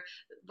there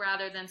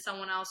rather than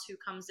someone else who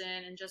comes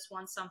in and just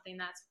wants something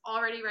that's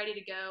already ready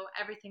to go.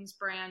 Everything's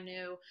brand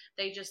new.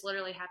 They just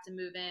literally have to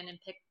move in and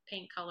pick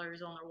paint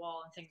colors on their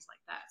wall and things like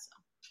that. So.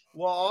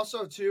 Well,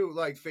 also too,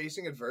 like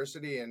facing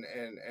adversity and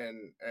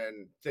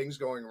things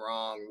going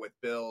wrong with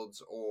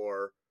builds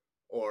or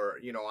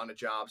on a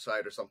job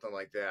site or something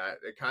like that,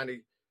 it kind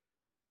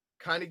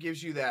of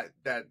gives you that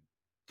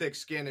thick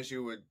skin, as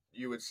you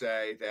would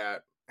say,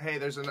 that hey,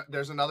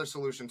 there's another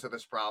solution to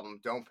this problem.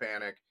 Don't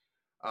panic.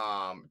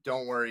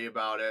 Don't worry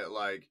about it.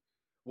 Like,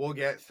 we'll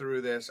get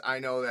through this. I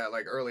know that,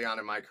 like, early on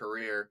in my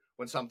career,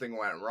 when something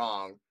went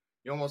wrong,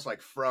 you almost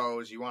like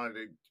froze. You wanted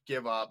to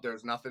give up.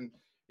 There's nothing.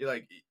 You're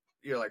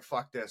like,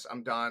 fuck this.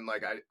 I'm done.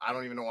 Like, I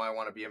don't even know why I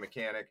want to be a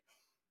mechanic.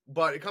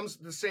 But it comes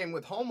the same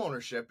with home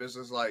ownership.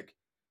 Is like,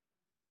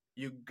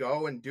 you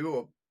go and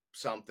do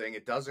something.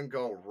 It doesn't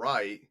go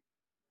right.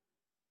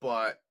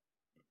 But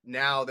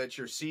now that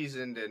you're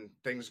seasoned and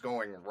things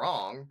going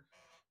wrong,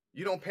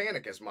 you don't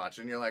panic as much,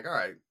 and you're like, all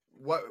right,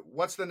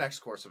 what's the next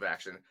course of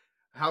action?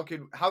 How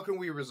can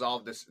we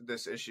resolve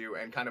this issue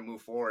and kind of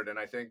move forward? And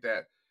I think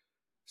that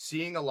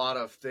seeing a lot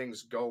of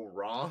things go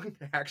wrong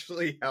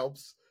actually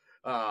helps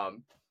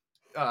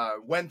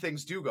when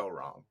things do go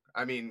wrong.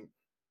 I mean,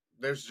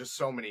 there's just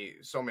so many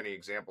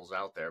examples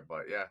out there,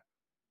 but yeah.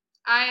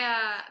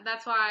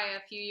 That's why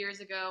a few years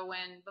ago,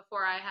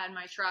 before I had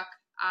my truck,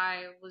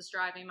 I was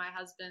driving my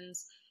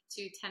husband's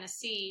to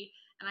Tennessee,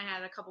 and I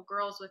had a couple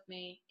girls with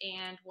me.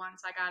 And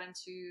once I got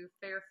into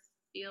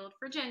Fairfield,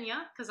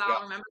 Virginia, because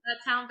I'll remember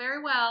that town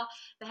very well,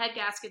 the head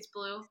gaskets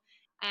blew,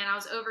 and I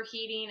was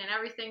overheating, and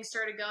everything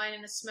started going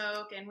into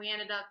smoke, and we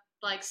ended up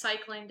like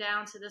cycling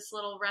down to this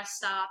little rest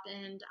stop,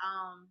 and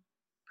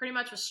pretty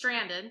much was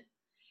stranded.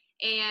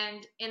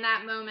 And in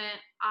that moment,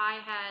 I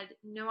had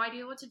no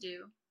idea what to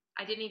do.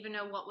 I didn't even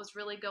know what was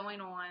really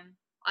going on.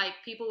 Like,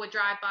 people would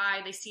drive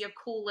by, they see a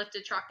cool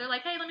lifted truck, they're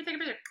like, hey, let me take a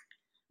picture.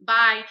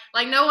 Bye.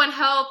 Like, no one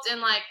helped, and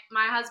like,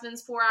 my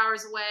husband's 4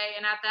 hours away.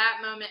 And at that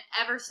moment,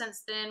 ever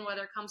since then,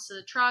 whether it comes to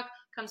the truck,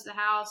 comes to the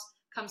house,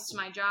 comes to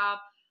my job,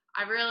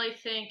 I really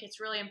think it's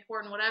really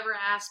important, whatever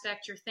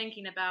aspect you're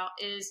thinking about,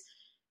 is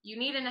you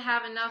need to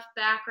have enough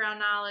background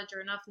knowledge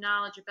or enough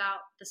knowledge about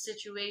the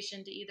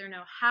situation to either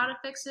know how to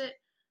fix it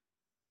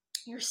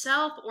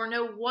yourself or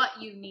know what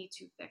you need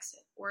to fix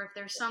it. Or if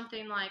there's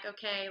something like,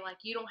 okay, like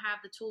you don't have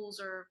the tools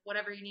or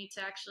whatever you need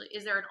to actually,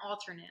 is there an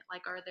alternate?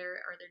 Like, are there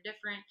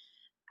different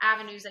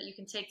avenues that you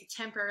can take to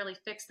temporarily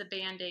fix the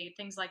Band-Aid,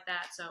 things like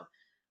that. So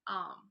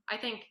I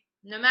think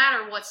no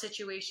matter what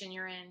situation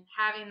you're in,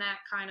 having that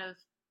kind of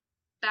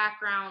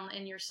background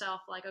in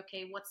yourself, like,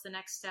 okay, what's the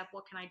next step?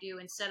 What can I do?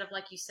 Instead of,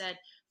 like you said,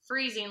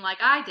 freezing like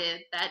I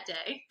did that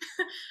day,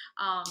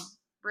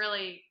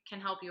 really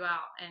can help you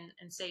out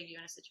and save you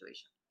in a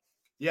situation.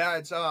 Yeah,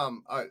 it's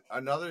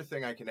another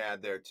thing I can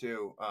add there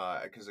too,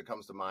 because it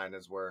comes to mind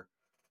as we're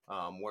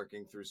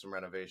working through some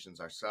renovations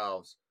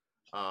ourselves,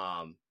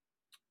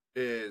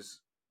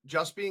 is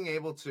just being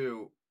able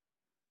to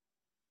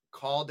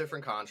call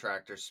different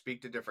contractors,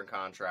 speak to different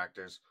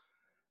contractors,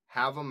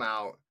 have them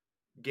out,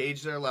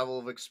 gauge their level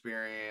of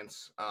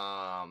experience,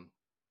 their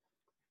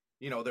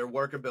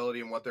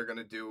workability and what they're going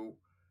to do.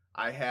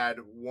 I had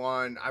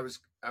one,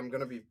 I'm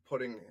going to be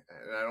putting,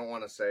 and I don't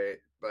want to say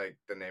like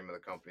the name of the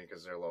company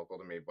because they're local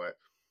to me, but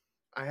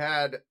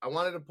I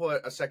wanted to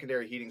put a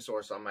secondary heating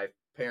source on my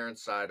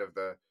parents' side of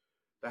the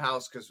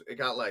house because it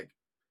got like,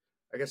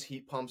 I guess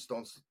heat pumps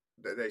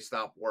they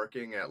stop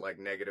working at like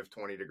negative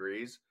 20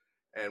 degrees.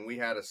 And we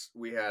had a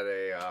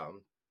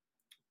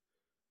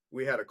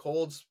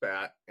cold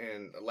spat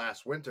in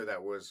last winter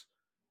that was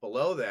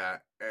below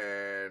that,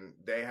 and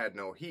they had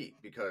no heat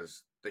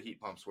because the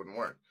heat pumps wouldn't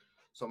work.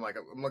 So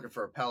I'm looking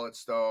for a pellet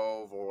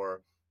stove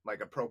or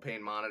like a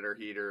propane monitor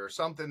heater or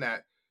something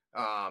that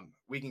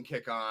we can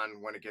kick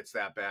on when it gets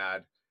that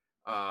bad.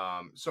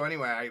 So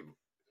anyway,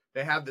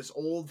 they have this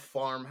old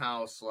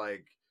farmhouse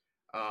like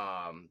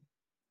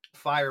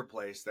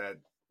fireplace that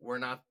we're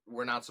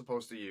not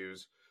supposed to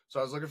use. So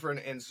I was looking for an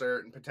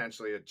insert and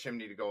potentially a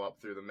chimney to go up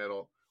through the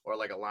middle, or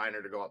like a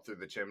liner to go up through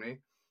the chimney.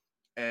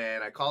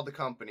 And I called the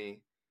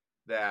company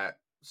that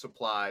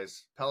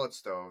supplies pellet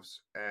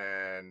stoves,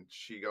 and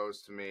she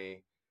goes to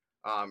me,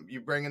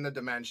 you bring in the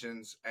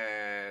dimensions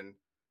and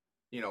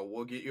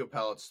we'll get you a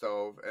pellet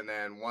stove. And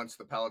then once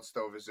the pellet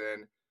stove is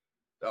in,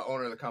 the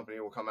owner of the company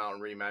will come out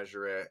and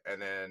remeasure it,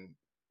 and then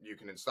you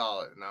can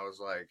install it. And I was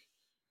like,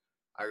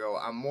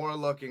 I'm more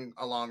looking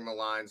along the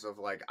lines of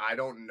like, I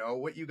don't know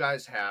what you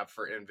guys have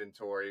for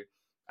inventory.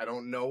 I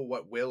don't know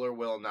what will or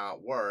will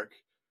not work.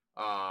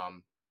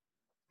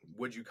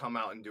 Would you come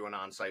out and do an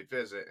on-site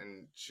visit?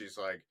 And she's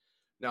like,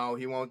 no,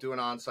 he won't do an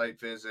on-site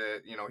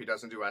visit. He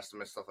doesn't do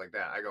estimates, stuff like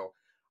that. I go,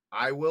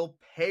 I will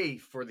pay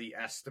for the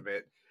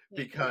estimate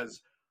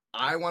because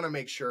I want to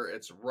make sure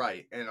it's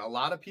right. And a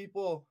lot of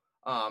people,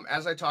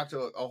 as I talk to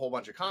a whole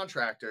bunch of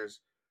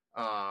contractors,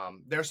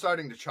 they're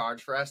starting to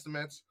charge for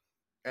estimates.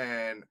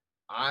 And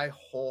I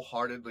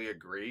wholeheartedly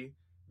agree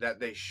that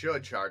they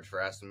should charge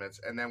for estimates.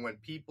 And then when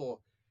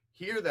people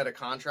hear that a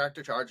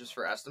contractor charges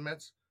for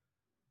estimates,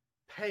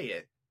 pay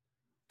it,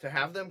 to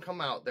have them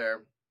come out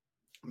there,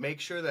 make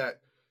sure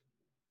that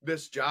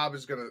this job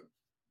is going to,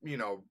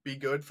 be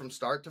good from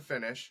start to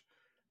finish.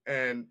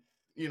 And,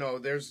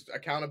 there's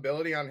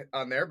accountability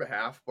on their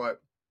behalf.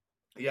 But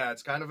yeah,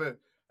 it's kind of an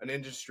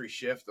industry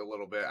shift a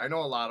little bit. I know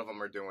a lot of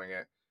them are doing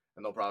it,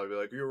 and they'll probably be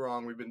like, "You're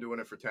wrong. We've been doing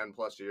it for 10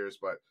 plus years."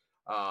 But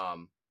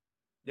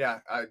yeah,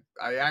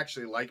 I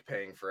actually like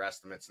paying for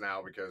estimates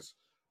now because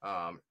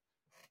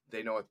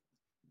they know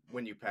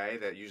when you pay,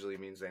 that usually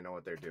means they know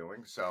what they're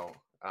doing. So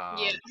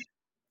Yeah.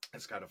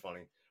 it's kind of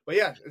funny. But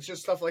yeah, it's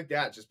just stuff like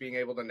that. Just being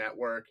able to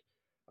network,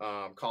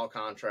 call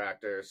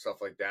contractors,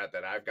 stuff like that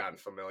I've gotten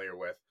familiar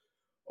with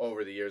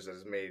over the years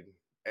has made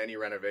any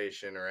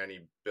renovation or any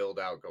build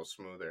out go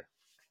smoother.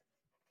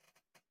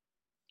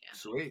 Yeah.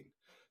 Sweet.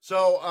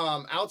 So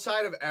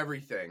outside of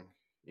everything,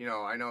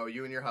 I know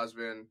you and your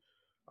husband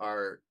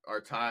are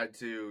tied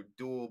to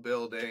dual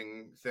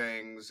building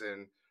things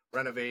and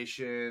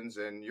renovations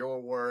and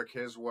your work,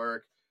 his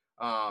work.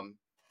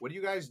 What do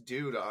you guys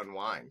do to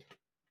unwind?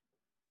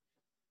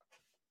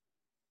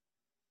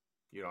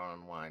 You don't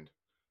unwind.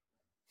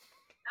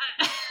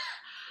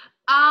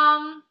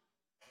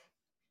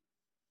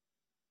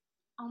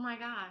 Oh my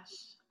gosh.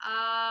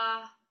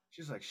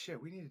 She's like,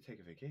 shit, we need to take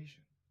a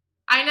vacation.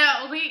 I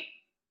know we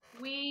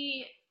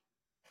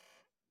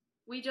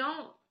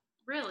don't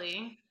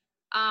really.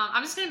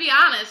 I'm just gonna be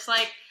honest.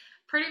 Like,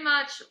 pretty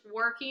much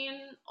working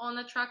on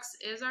the trucks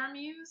is our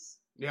muse.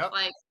 Yeah.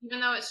 Like,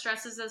 even though it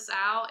stresses us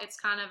out, it's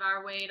kind of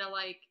our way to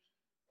like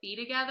be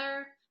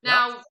together.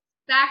 Now,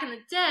 back in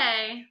the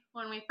day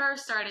when we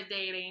first started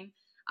dating,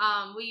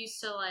 we used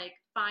to like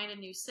find a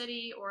new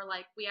city, or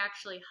like we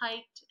actually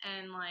hiked,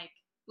 and like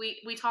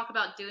we talk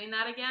about doing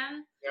that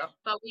again. Yeah.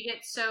 But we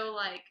get so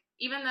like,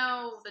 even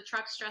though the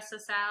truck stress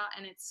us out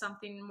and it's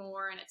something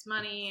more and it's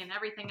money and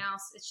everything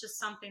else, it's just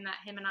something that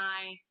him and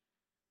I,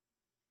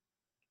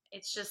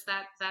 it's just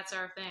that's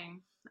our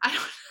thing. I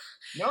don't.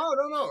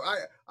 No.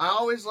 I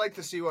always like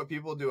to see what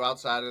people do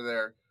outside of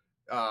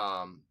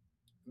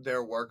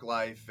their work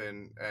life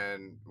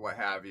and what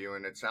have you.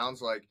 And it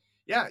sounds like,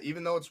 yeah,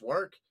 even though it's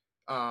work,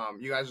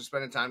 you guys are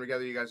spending time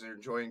together. You guys are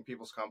enjoying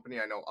people's company.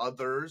 I know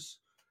others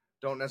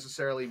don't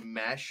necessarily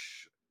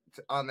mesh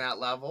on that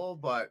level,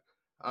 but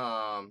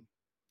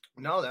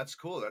no, that's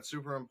cool. That's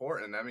super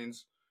important. That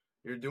means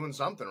you're doing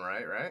something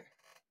right, right?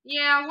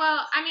 Yeah,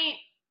 well, I mean,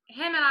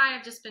 him and I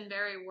have just been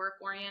very work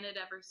oriented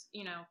ever,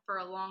 for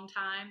a long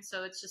time.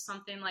 So it's just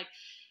something like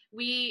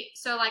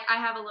so like I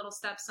have a little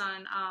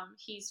stepson.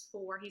 He's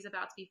 4, he's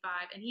about to be 5,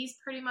 and he's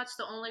pretty much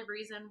the only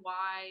reason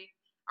why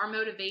our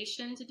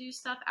motivation to do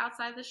stuff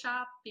outside the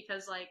shop,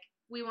 because like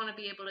we want to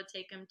be able to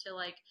take him to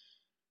like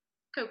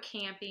go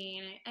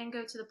camping and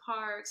go to the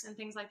parks and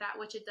things like that,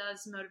 which it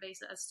does motivate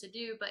us to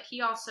do. But he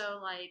also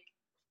like,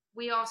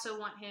 we also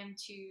want him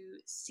to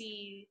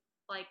see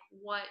like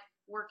what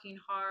working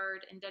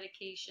hard and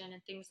dedication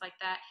and things like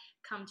that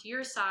come to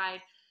your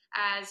side,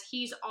 as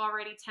he's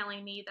already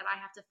telling me that I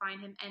have to find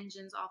him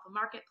engines off a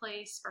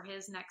marketplace for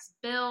his next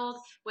build,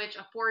 which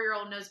a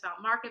 4-year-old knows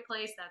about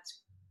marketplace.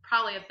 That's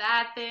probably a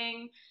bad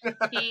thing.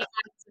 He has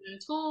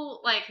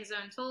his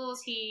own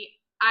tools.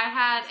 I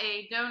had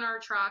a donor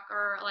truck,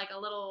 or like a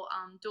little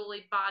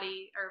dually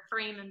body or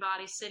frame and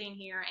body sitting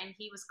here, and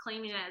he was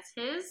claiming it as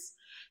his.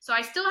 So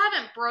I still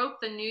haven't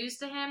broke the news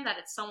to him that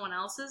it's someone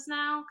else's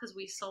now, because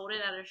we sold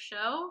it at a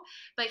show.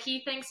 But he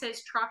thinks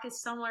his truck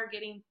is somewhere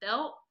getting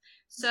built.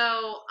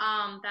 So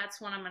that's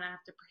when I'm gonna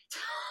have to break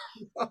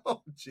down.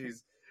 Oh,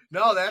 jeez.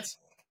 No, that's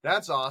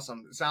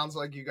awesome. It sounds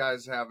like you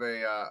guys have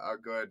a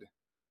good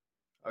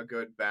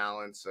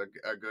balance,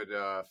 a good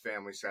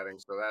family setting.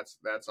 So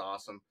that's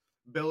awesome.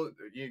 Bill,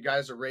 you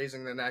guys are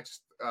raising the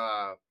next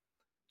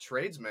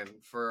tradesmen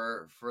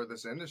for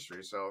this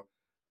industry. So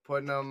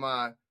putting them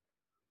off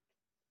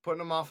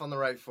on the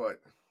right foot.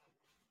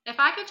 If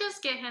I could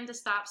just get him to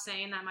stop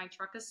saying that my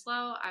truck is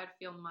slow, I'd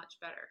feel much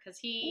better, because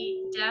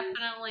he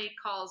definitely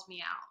calls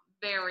me out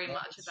very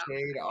much about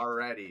shade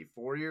already.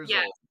 4 years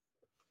yes. old.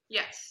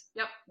 Yes.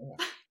 Yep.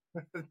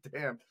 Yeah.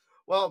 Damn.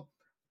 Well,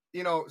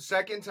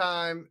 second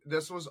time,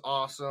 this was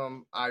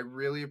awesome. I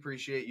really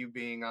appreciate you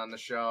being on the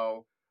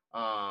show.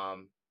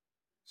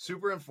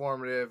 Super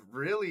informative,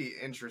 really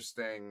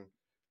interesting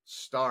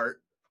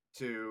start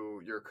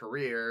to your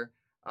career.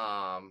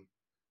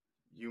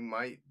 You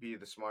might be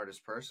the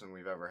smartest person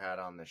we've ever had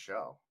on the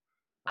show.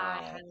 I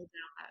highly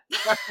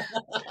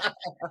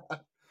doubt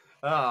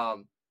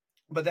that.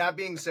 But that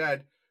being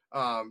said,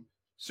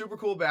 super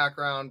cool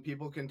background.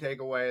 People can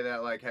take away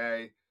that, like,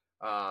 hey,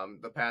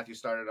 the path you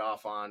started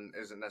off on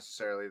isn't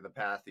necessarily the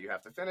path that you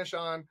have to finish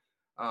on.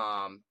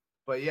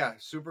 But yeah,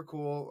 super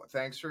cool.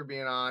 Thanks for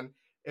being on.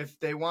 If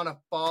they want to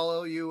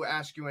follow you,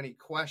 ask you any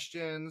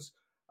questions,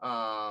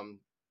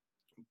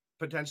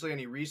 potentially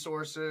any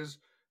resources,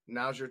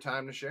 now's your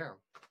time to share them.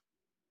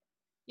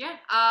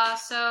 Yeah.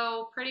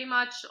 So pretty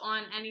much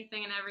on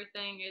anything and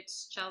everything,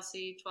 it's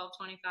Chelsey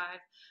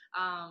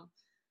 1225.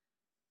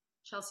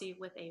 Chelsey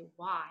with a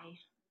Y.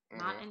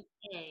 not an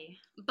A.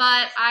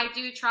 But I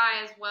do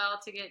try as well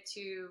to get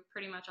to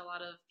pretty much a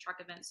lot of truck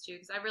events too,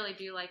 because I really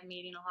do like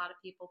meeting a lot of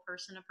people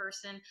person to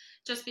person,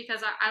 just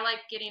because I like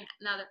getting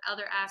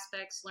other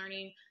aspects,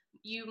 learning.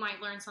 You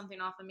might learn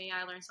something off of me,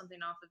 I learn something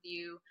off of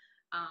you,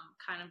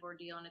 kind of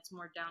ordeal, and it's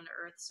more down to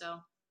earth. So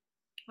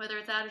whether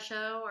it's at a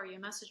show or you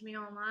message me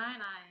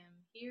online, I am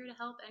here to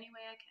help any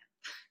way I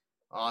can.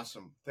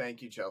 Awesome.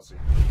 Thank you, Chelsey.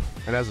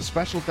 And as a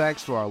special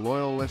thanks to our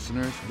loyal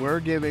listeners, we're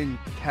giving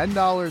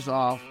 $10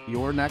 off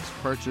your next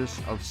purchase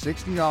of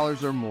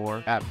 $60 or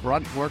more at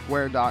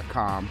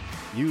bruntworkwear.com.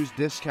 Use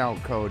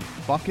discount code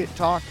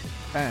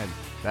BucketTalk10.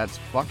 That's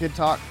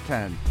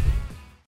BucketTalk10.